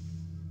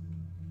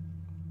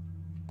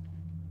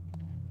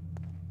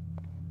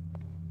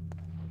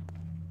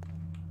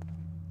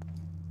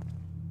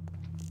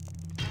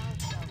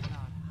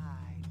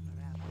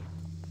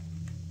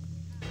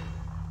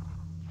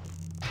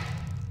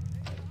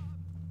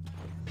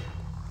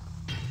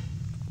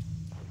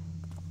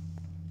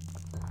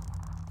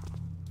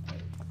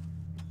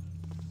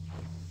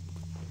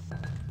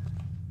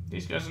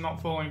 These guys are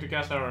not falling to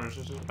gas arrows.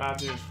 This is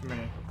bad news for me.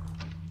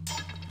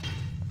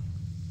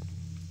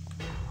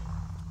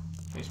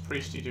 These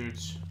priesty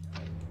dudes.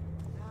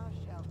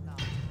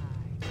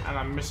 And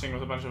I'm missing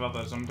with a bunch of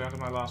others. I'm down to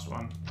my last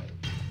one.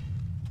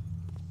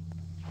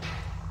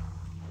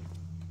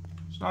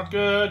 It's not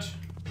good.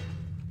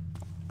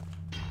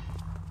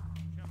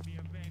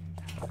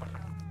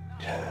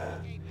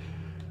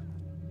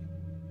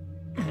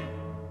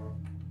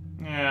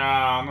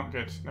 Yeah, not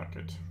good. Not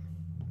good.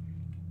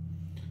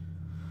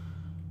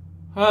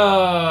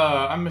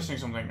 I'm missing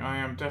something. I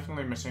am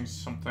definitely missing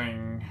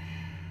something.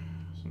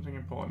 Something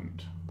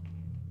important.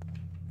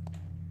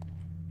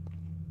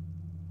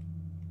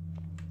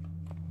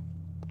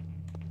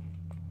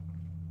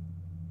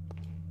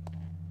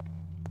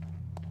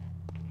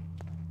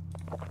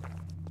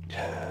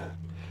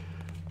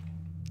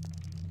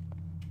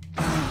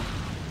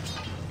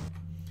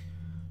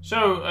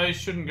 So, I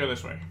shouldn't go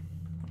this way.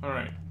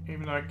 Alright.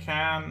 Even though I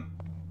can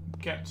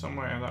get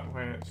somewhere that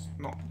way, it's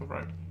not the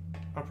right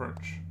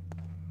approach.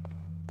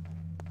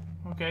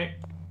 Okay.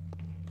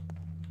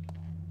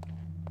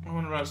 I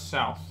wonder about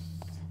south.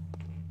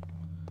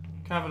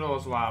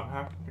 Cavador's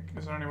lab.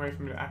 Is there any way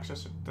for me to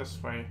access it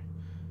this way?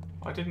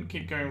 I didn't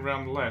keep going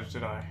around the ledge,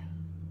 did I?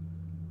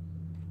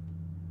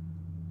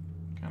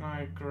 Can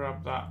I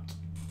grab that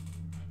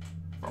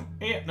from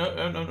here? No,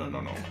 no, no,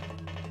 no, no.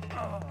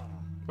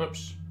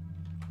 Whoops.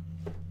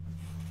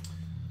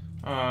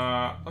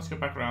 Let's go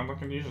back around. I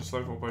can use a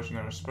slowful potion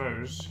there, I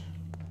suppose.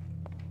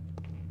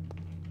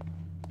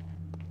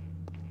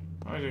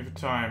 What do I do for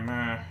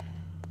time?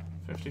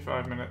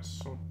 55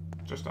 minutes, or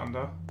just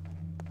under.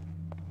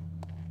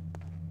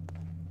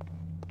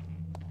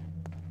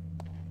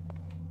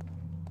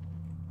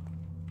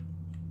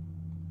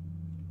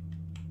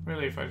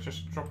 Really, if I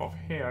just drop off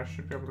here, I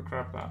should be able to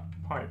grab that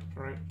pipe,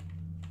 right?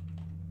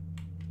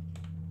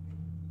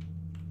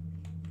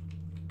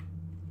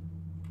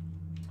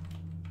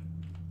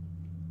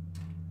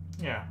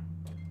 Yeah.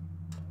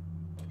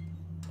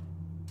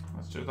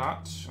 Let's do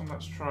that, and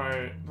let's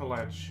try the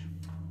ledge.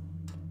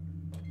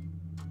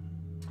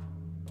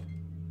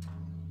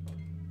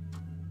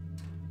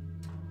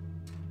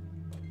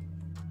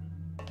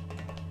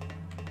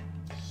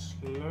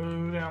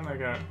 Slow down there,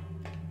 Garrett.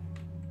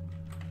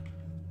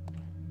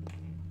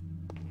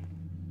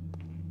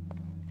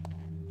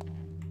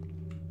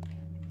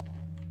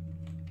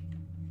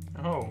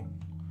 Oh.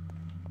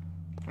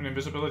 I mean,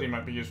 invisibility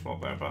might be useful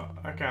up there, but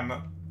again,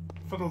 that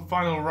for the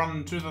final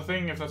run to the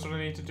thing, if that's what I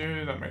need to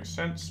do, that makes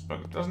sense, but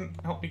it doesn't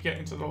help me get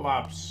into the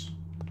labs.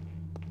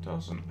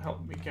 Doesn't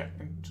help me get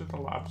into the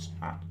labs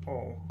at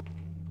all.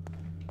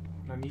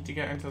 And I need to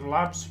get into the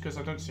labs because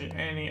I don't see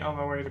any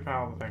other way to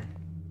power the thing.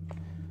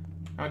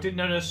 Now I did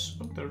notice,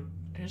 oh, there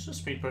is a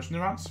speed potion.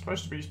 There aren't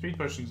supposed to be speed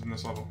potions in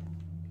this level.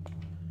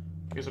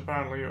 Because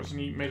apparently it was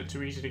made it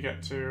too easy to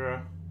get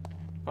to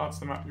parts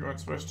of the map you weren't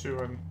supposed to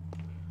and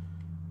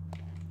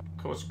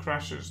cause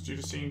crashes due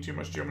to seeing too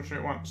much geometry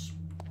at once.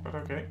 But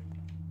okay.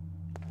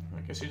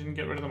 I guess he didn't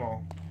get rid of them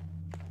all.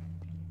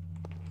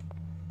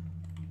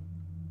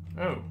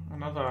 Oh,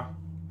 another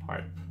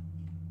pipe.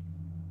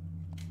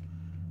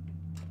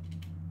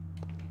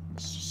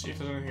 Let's just see if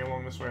there's anything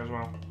along this way as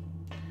well.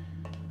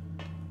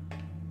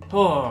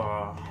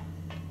 Oh.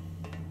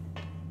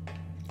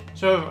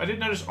 So, I did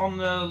notice on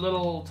the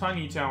little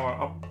tiny tower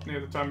up near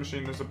the time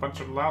machine there's a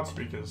bunch of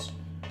loudspeakers.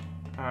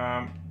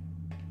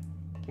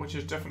 Which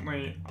is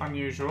definitely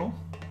unusual.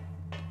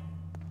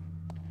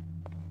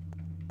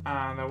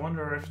 And I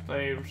wonder if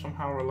they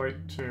somehow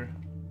relate to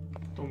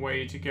the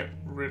way to get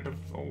rid of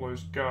all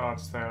those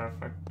guards there.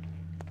 If I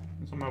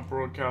can somehow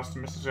broadcast a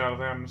message out of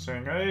them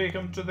saying, hey,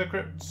 come to the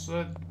crypts,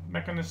 the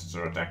mechanists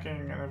are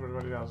attacking, and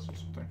everybody does or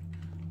something.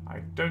 I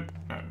don't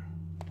know.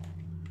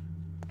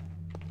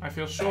 I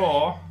feel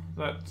sure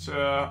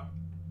that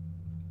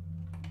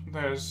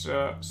there's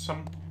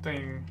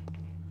something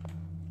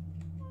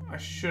I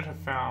should have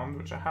found,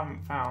 which I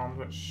haven't found,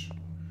 which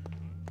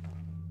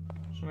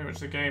something which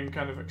the game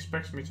kind of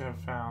expects me to have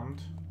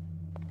found.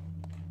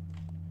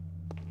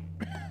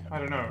 I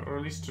don't know, or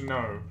at least to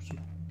know.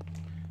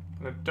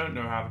 But I don't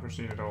know how to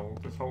proceed at all.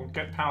 This whole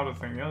get powder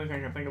thing, the only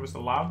thing I can think of is the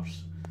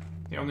labs.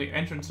 The only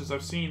entrances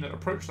I've seen that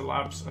approach the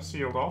labs are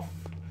sealed off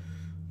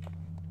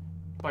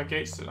by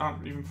gates that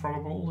aren't even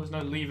probable. There's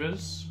no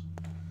levers.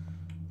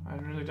 I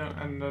really don't.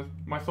 And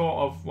my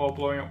thought of, well,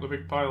 blowing up the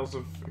big piles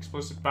of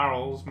explosive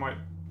barrels might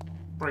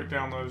break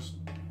down those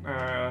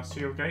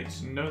sealed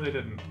gates. No, they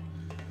didn't.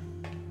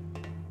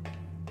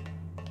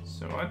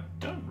 So I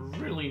don't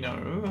really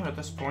know at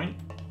this point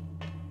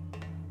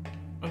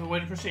of a way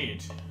to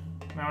proceed.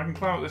 Now I can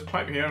climb up this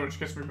pipe here, which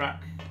gets me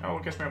back. Oh,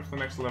 it gets me up to the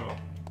next level.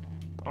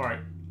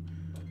 Alright.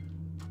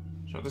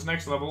 So at this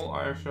next level,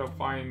 I shall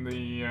find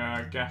the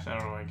gas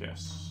arrow, I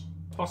guess.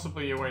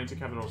 Possibly a way into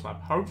Capital's lab.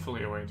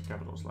 Hopefully a way into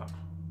Capital's lab.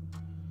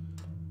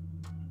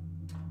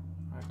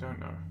 I don't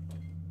know.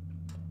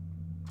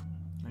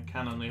 I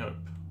can only hope.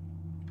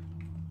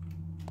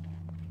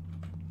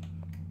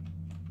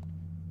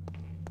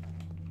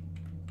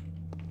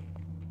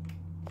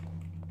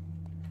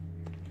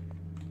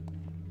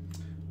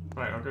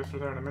 Right, I'll go through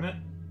there in a minute.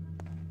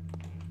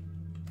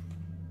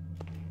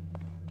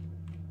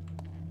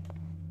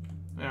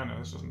 Yeah, no,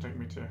 this doesn't take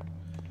me to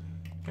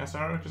gas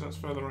arrow because that's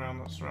further around,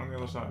 that's around the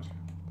other side.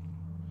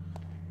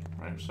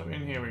 Right, so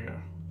in here we go.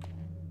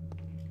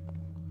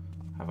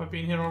 Have I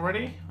been here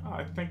already?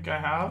 I think I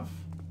have.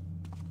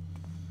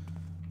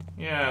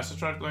 Yes, I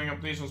tried blowing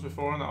up these ones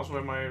before and that was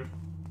where my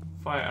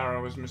fire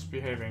arrow was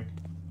misbehaving.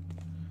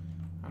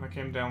 And I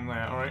came down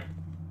there, alright.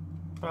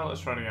 Well,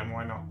 let's try it again,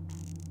 why not?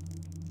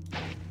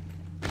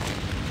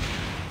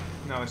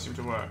 Now they seem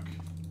to work.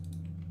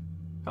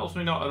 Helps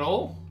me not at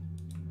all.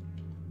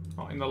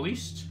 Not in the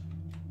least.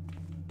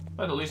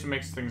 But at least it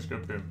makes things go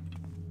boom.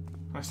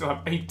 I still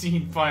have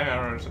 18 fire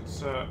arrows.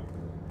 It's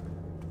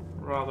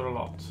rather a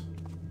lot.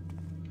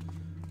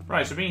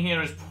 Right, so being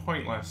here is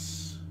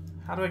pointless.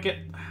 How do I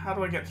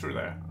get through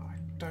there? I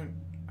don't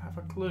have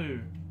a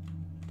clue.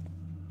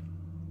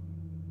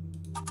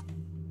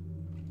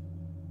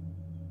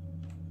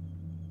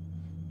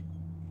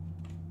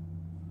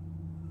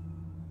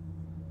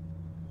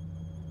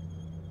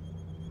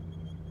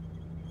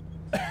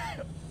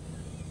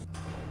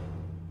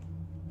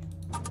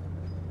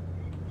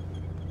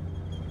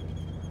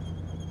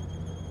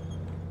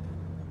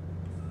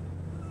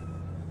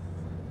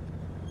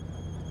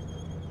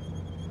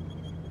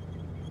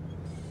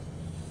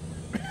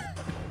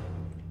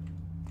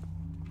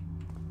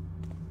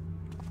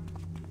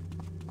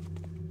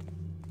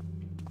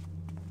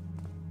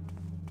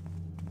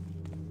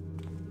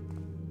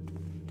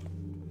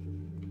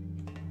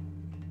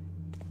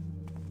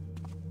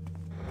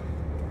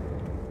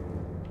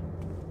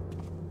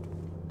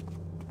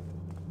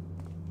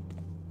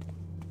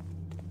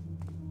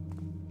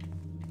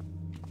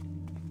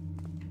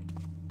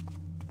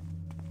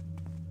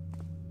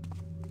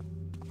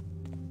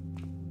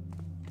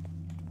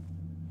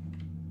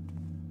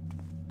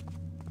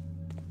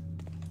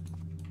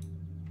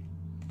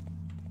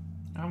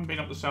 I haven't been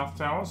up the South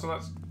Tower, so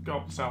let's go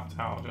up the South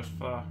Tower just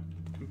for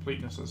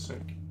completeness'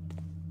 sake.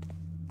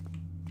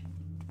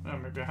 Oh,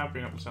 maybe I have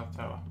been up the South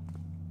Tower.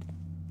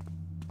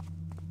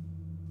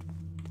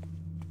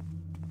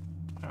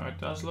 Oh, it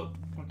does look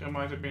like I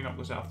might have been up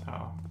the South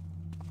Tower.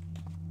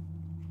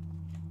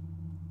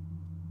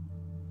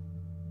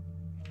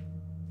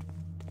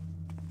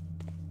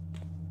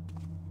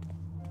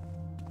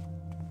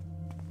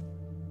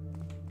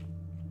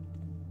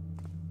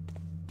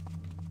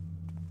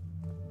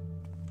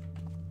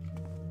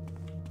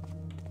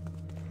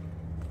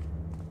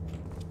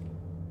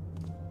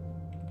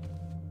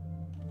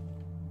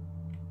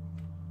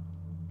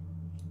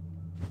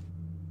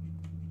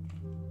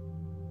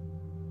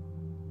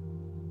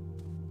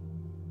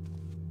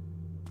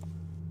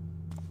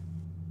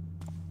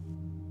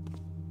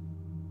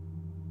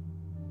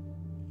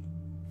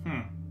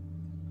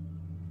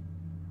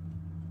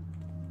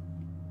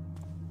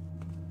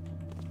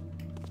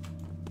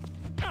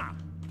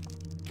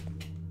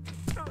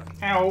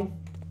 Ow!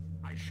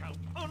 I shall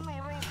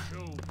unroot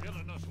you,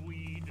 villainous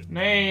weed.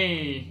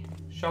 Nay,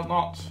 shall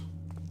not.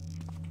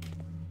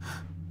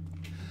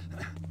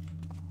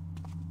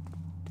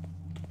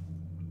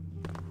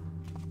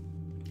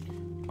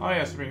 Oh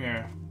yes, I've been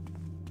here.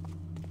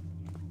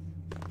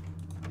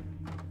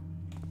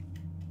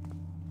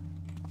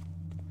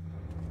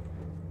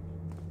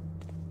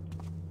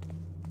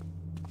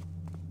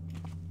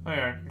 Oh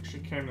yeah, I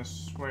actually came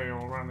this way or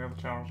around the other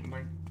tower or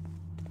something.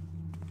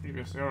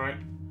 Previously, alright.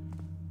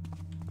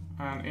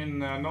 And in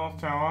the north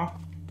tower,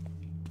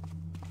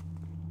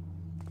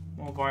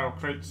 more vial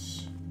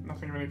crates,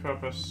 nothing of any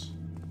purpose.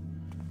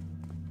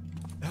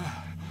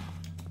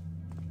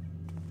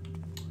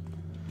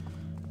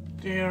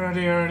 Dear,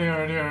 dear,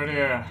 dear, dear,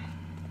 dear.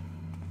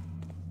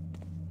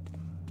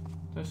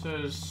 This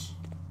is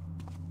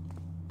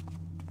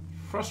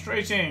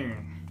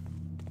frustrating.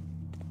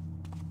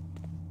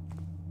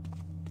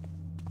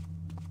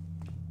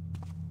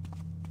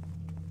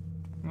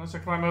 Unless I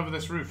climb over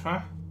this roof, huh?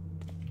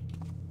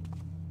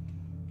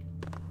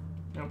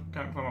 Nope,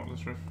 can't climb up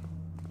this roof.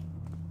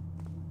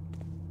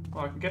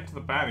 Well, I can get to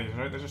the baddies,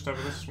 right? They're just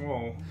over this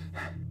wall.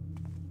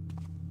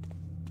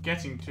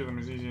 Getting to them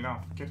is easy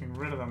enough. Getting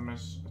rid of them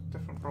is a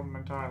different problem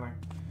entirely.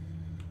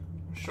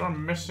 I'm sure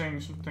I'm missing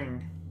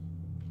something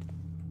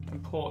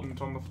important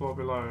on the floor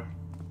below.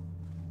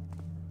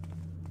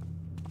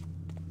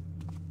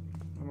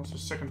 I'm also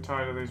sick and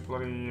tired of these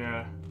bloody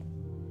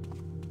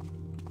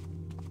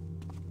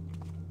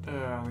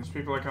these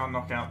people I can't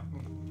knock out.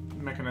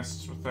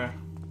 Mechanists with their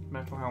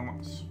metal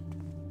helmets.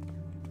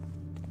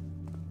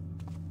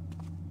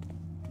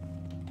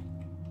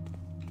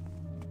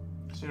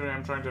 Seriously,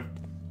 I'm trying to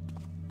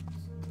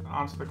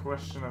answer the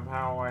question of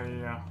how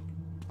I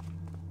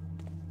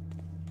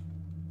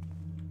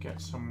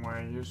get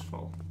somewhere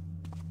useful.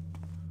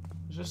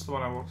 Is this the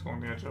one I walked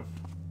along the edge of?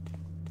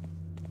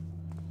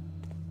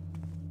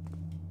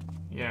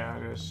 Yeah,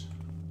 it is.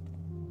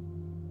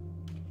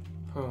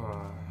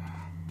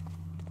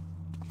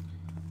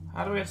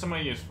 How do we get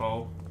somewhere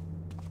useful?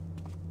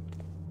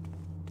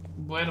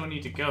 Where do we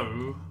need to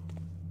go?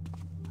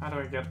 How do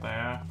I get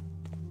there?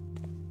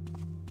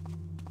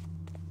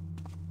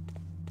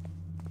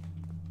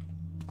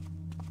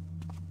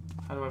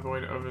 How do I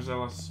avoid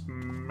overzealous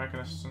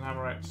mechanists and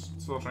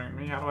Hammerites slaughtering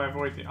me? How do I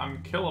avoid the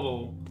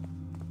unkillable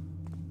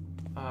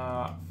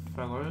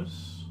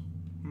fellows?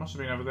 Must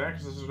have been over there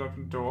because this is an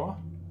open door.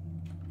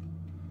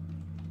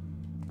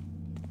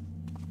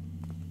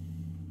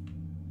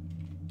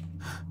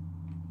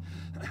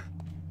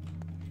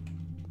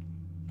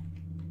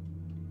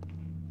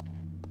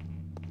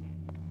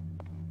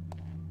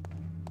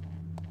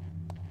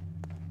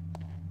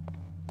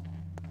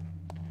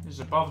 It's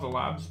above the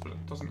labs, but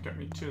it doesn't get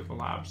me to the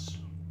labs.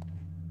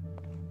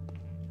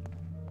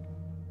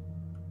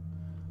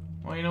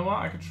 Well, you know what?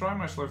 I could try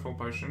my slow fall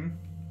potion.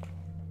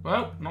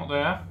 Well, not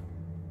there.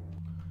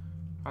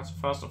 That's the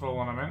first of all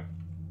one I meant.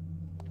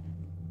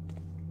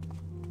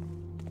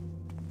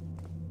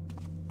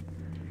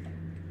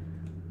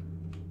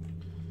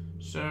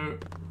 So,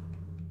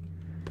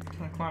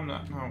 can I climb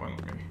that? No, it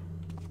won't let me.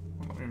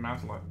 Won't let me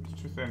mantle it.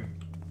 It's too thin.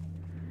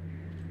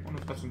 I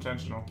wonder if that's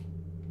intentional.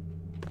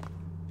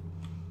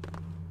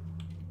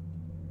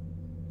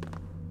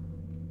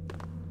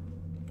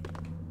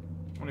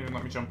 Won't even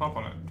let me jump up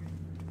on it.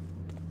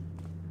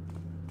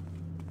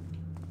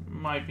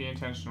 Might be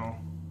intentional.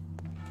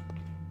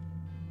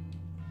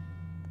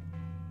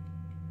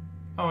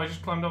 Oh, I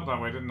just climbed up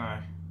that way, didn't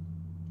I?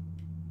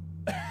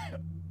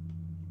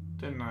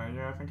 Didn't I?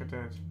 Yeah, I think I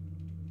did.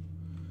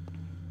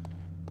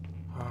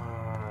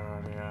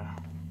 Yeah.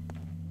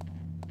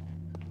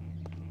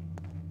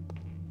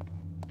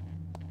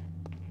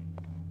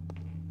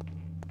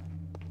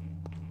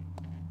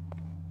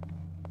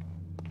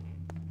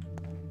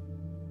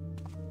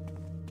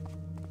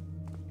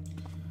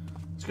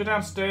 Let's go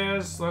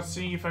downstairs. Let's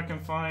see if I can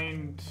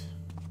find...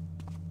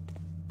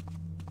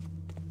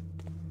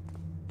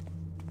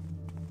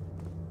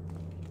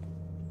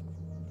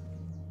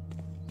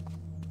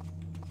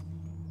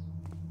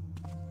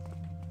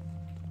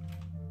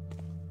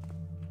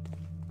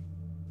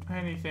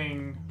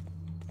 anything...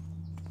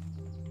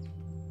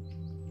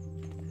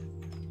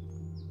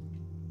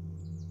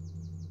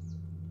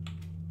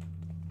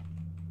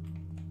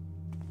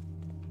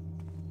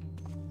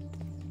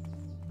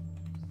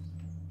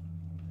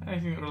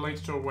 anything that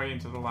relates to a way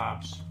into the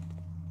labs.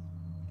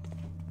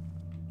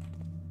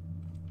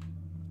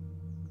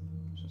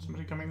 Is there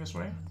somebody coming this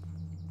way?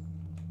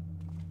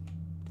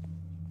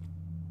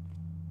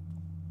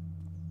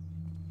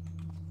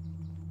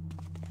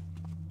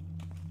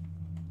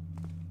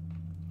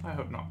 I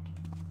hope not.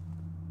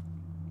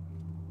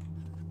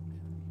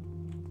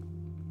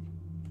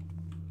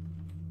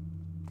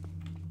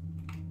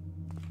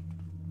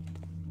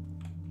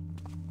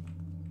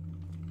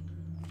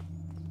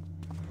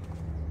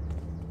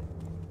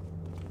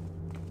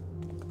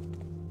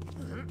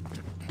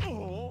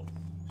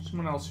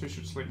 Someone else who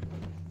should sleep.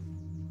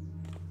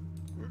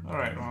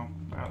 Alright, well,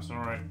 that's an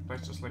alright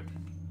place to sleep.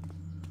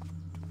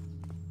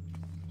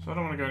 So I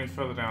don't want to go any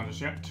further down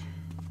just yet.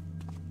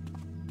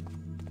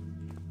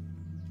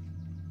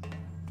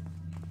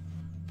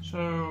 So,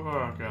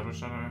 oh god, which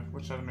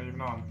side am I even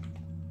on?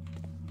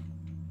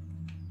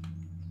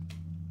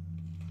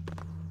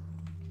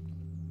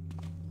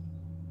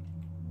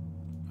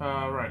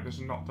 Right, this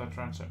is not the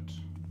transept.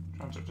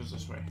 Transept is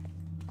this way.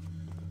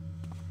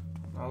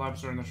 Our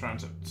labs are in the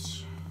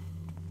transepts.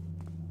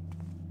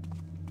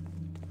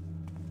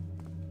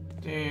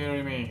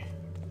 Dear me.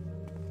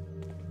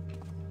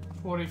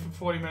 40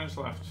 minutes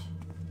left.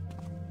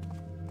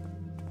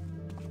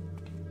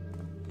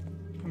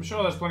 I'm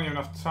sure there's plenty of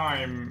enough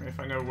time if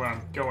I know where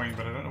I'm going,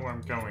 but I don't know where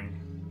I'm going.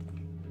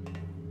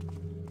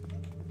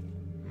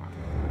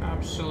 That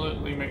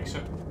absolutely makes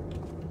it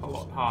a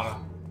lot harder.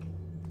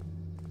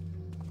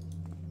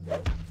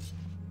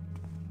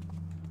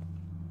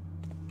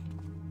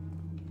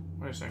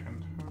 Wait a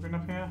second. Have we been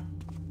up here?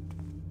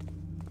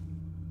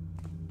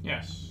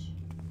 Yes.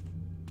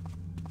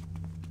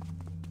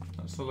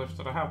 That's the lift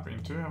that I have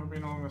been to. I haven't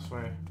been along this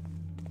way.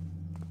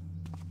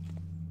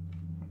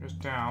 It goes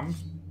down.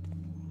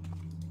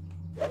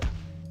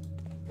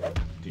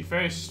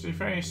 Deface,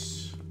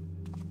 deface.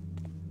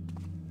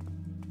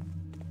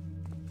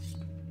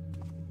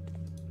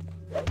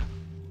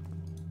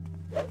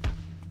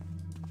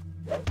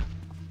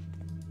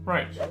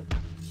 Right.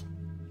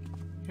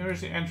 Here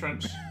is the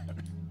entrance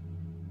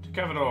to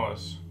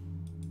Cavador's.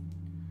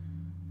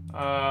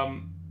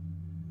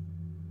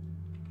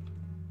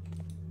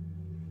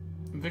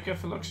 Vicar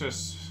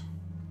Fluxus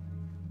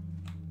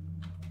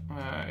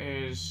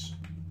is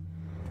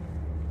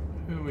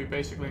who we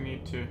basically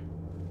need to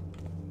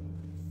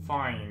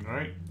find,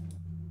 right?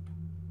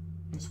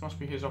 This must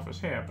be his office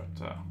here,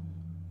 but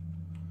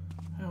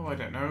oh, I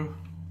don't know.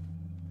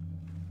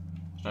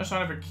 There's no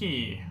sign of a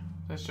key.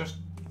 There's just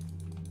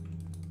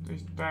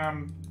these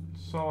damn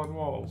solid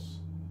walls.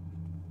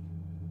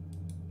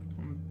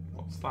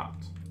 What's that?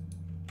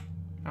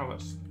 Oh,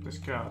 that's this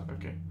guard.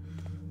 Okay,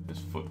 this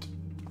foot.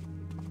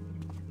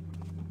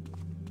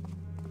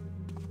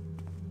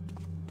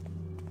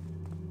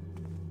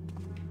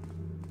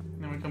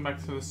 Then we come back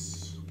to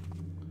this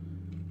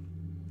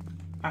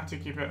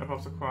attic bit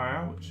above the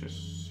choir, which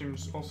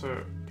seems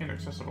also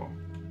inaccessible.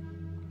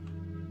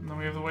 And then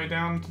we have the way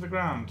down to the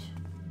ground.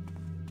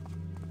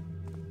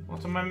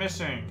 What am I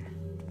missing?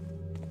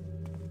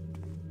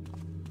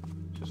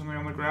 Is there something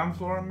on the ground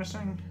floor I'm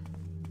missing?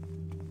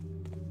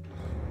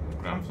 The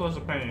ground floor's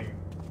a pain.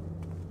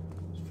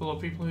 It's full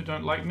of people who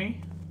don't like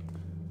me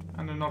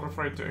and are not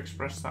afraid to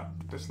express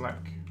that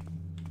dislike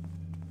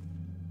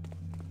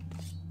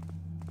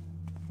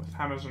with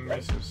hammers and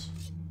maces.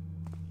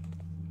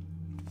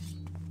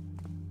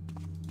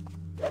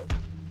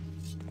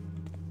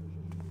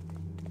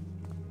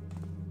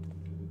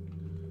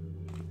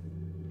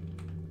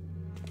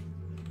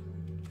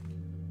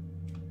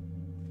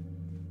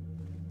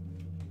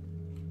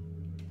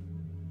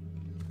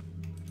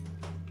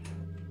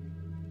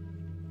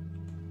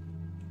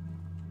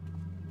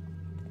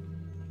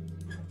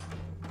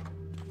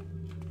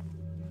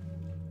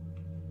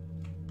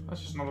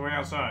 That's just another way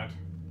outside.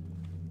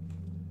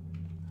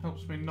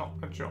 Helps me not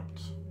a jot.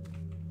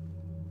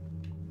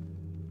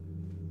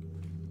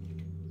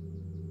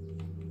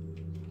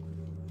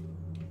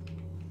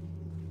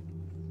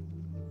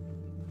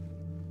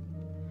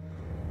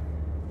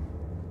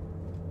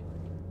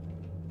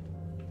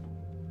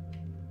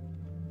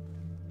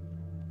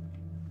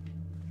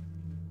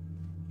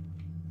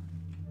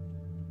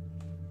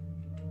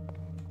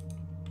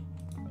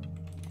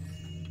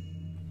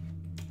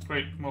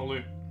 Great, more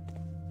loot.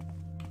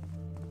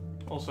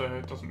 Also,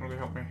 it doesn't really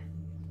help me.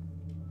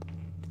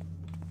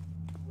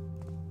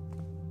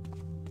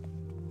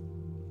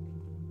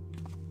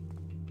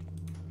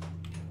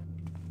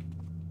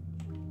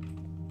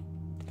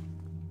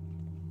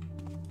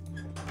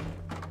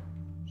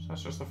 So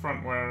that's just the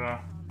front where,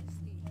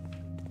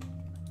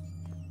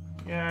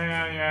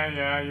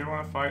 yeah, you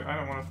wanna fight? I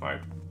don't wanna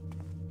fight.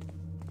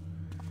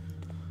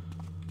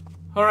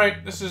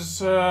 Alright, this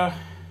is,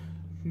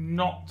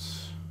 not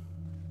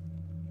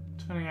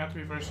turning out to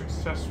be very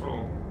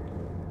successful.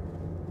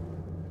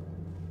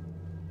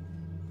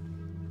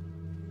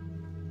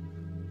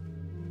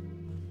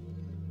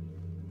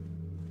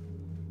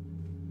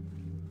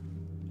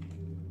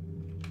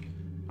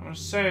 I'm gonna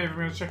save. I'm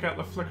gonna check out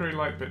the flickery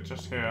light bit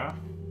just here.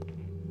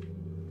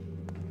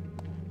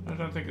 I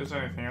don't think there's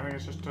anything. I think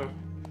it's just a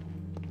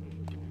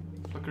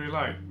flickery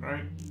light,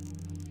 right?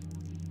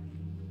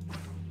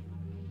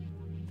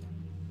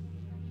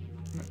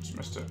 Just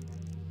missed it.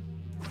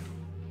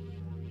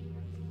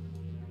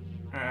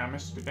 Yeah, I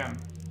missed it again.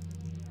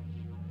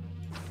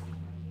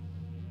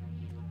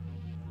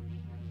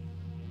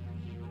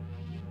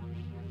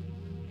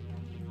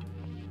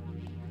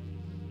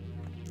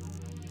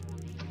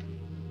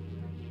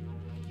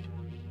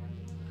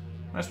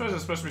 I suppose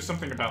there's supposed to be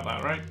something about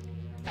that, right?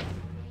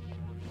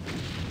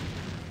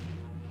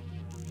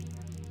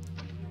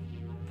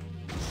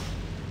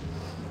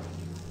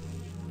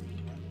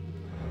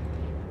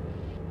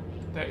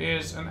 There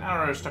is an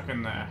arrow stuck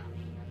in there.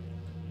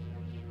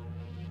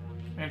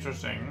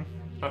 Interesting,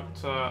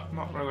 but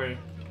not really.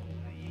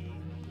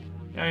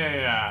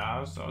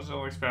 Yeah. That was a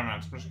little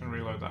experiment. I'm just gonna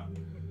reload that.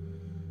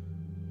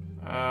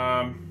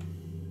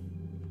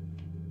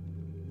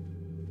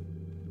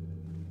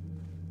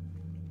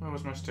 Where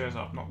was my stairs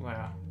up? Not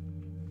there.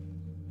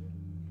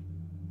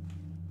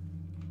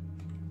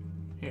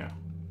 Here.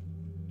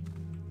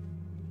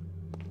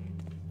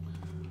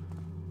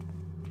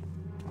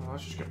 Well,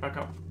 let's just get back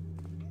up.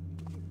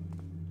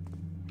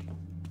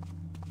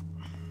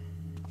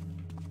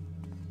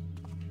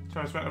 So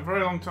I spent a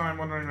very long time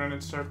wandering around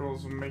in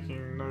circles and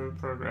making no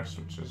progress,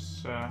 which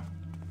is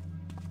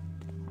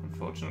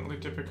unfortunately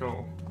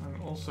typical,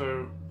 and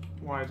also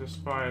why I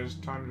despise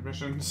timed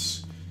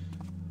missions.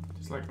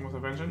 Dislike them with a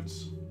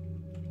vengeance.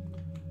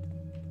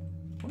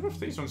 I wonder if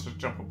these ones are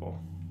jumpable.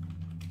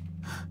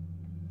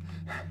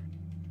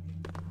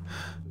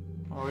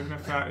 Well, even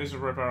if that is a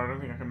river, I don't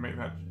think I can make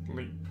that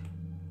leap.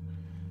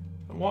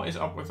 And what is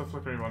up with the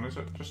flickery one? Is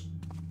it just...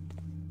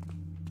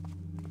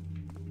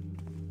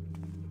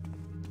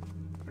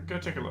 Go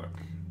take a look.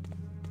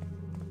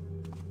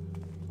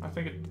 I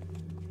think it...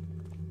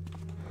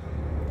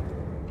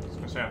 I was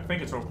going to say, I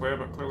think it's all clear,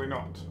 but clearly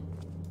not.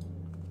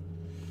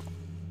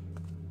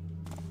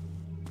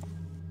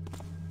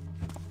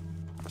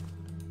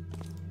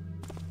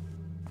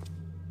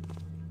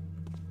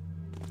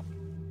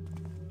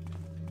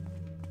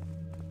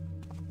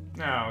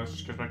 Now, let's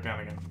just go back down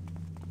again.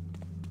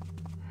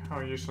 How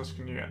useless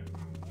can you get?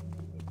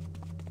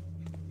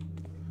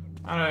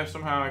 I don't know,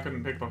 somehow I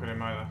couldn't pickpocket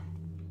him either.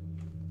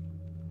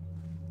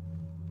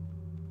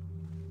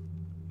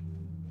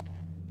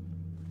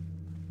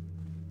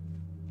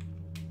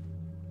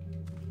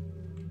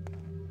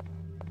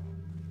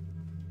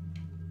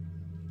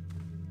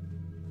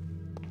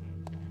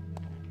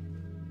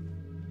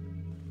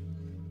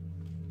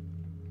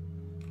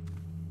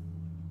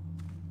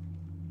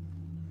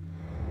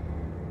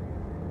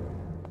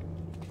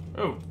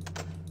 Oh.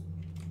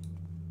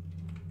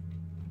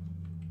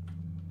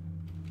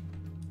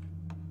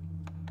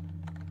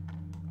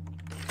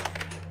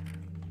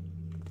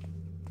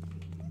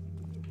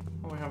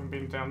 Well, we haven't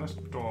been down this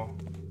door.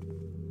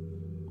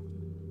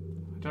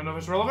 I don't know if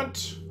it's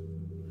relevant.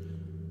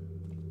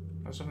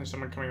 There's definitely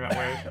someone coming that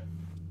way.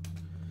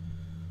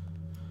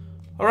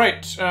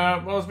 Alright,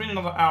 well, it's been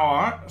another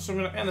hour, so I'm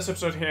going to end this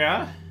episode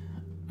here.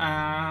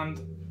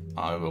 And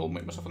I will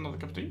make myself another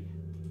cup of tea.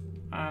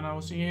 And I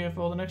will see you here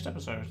for the next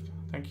episode.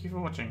 Thank you for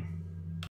watching.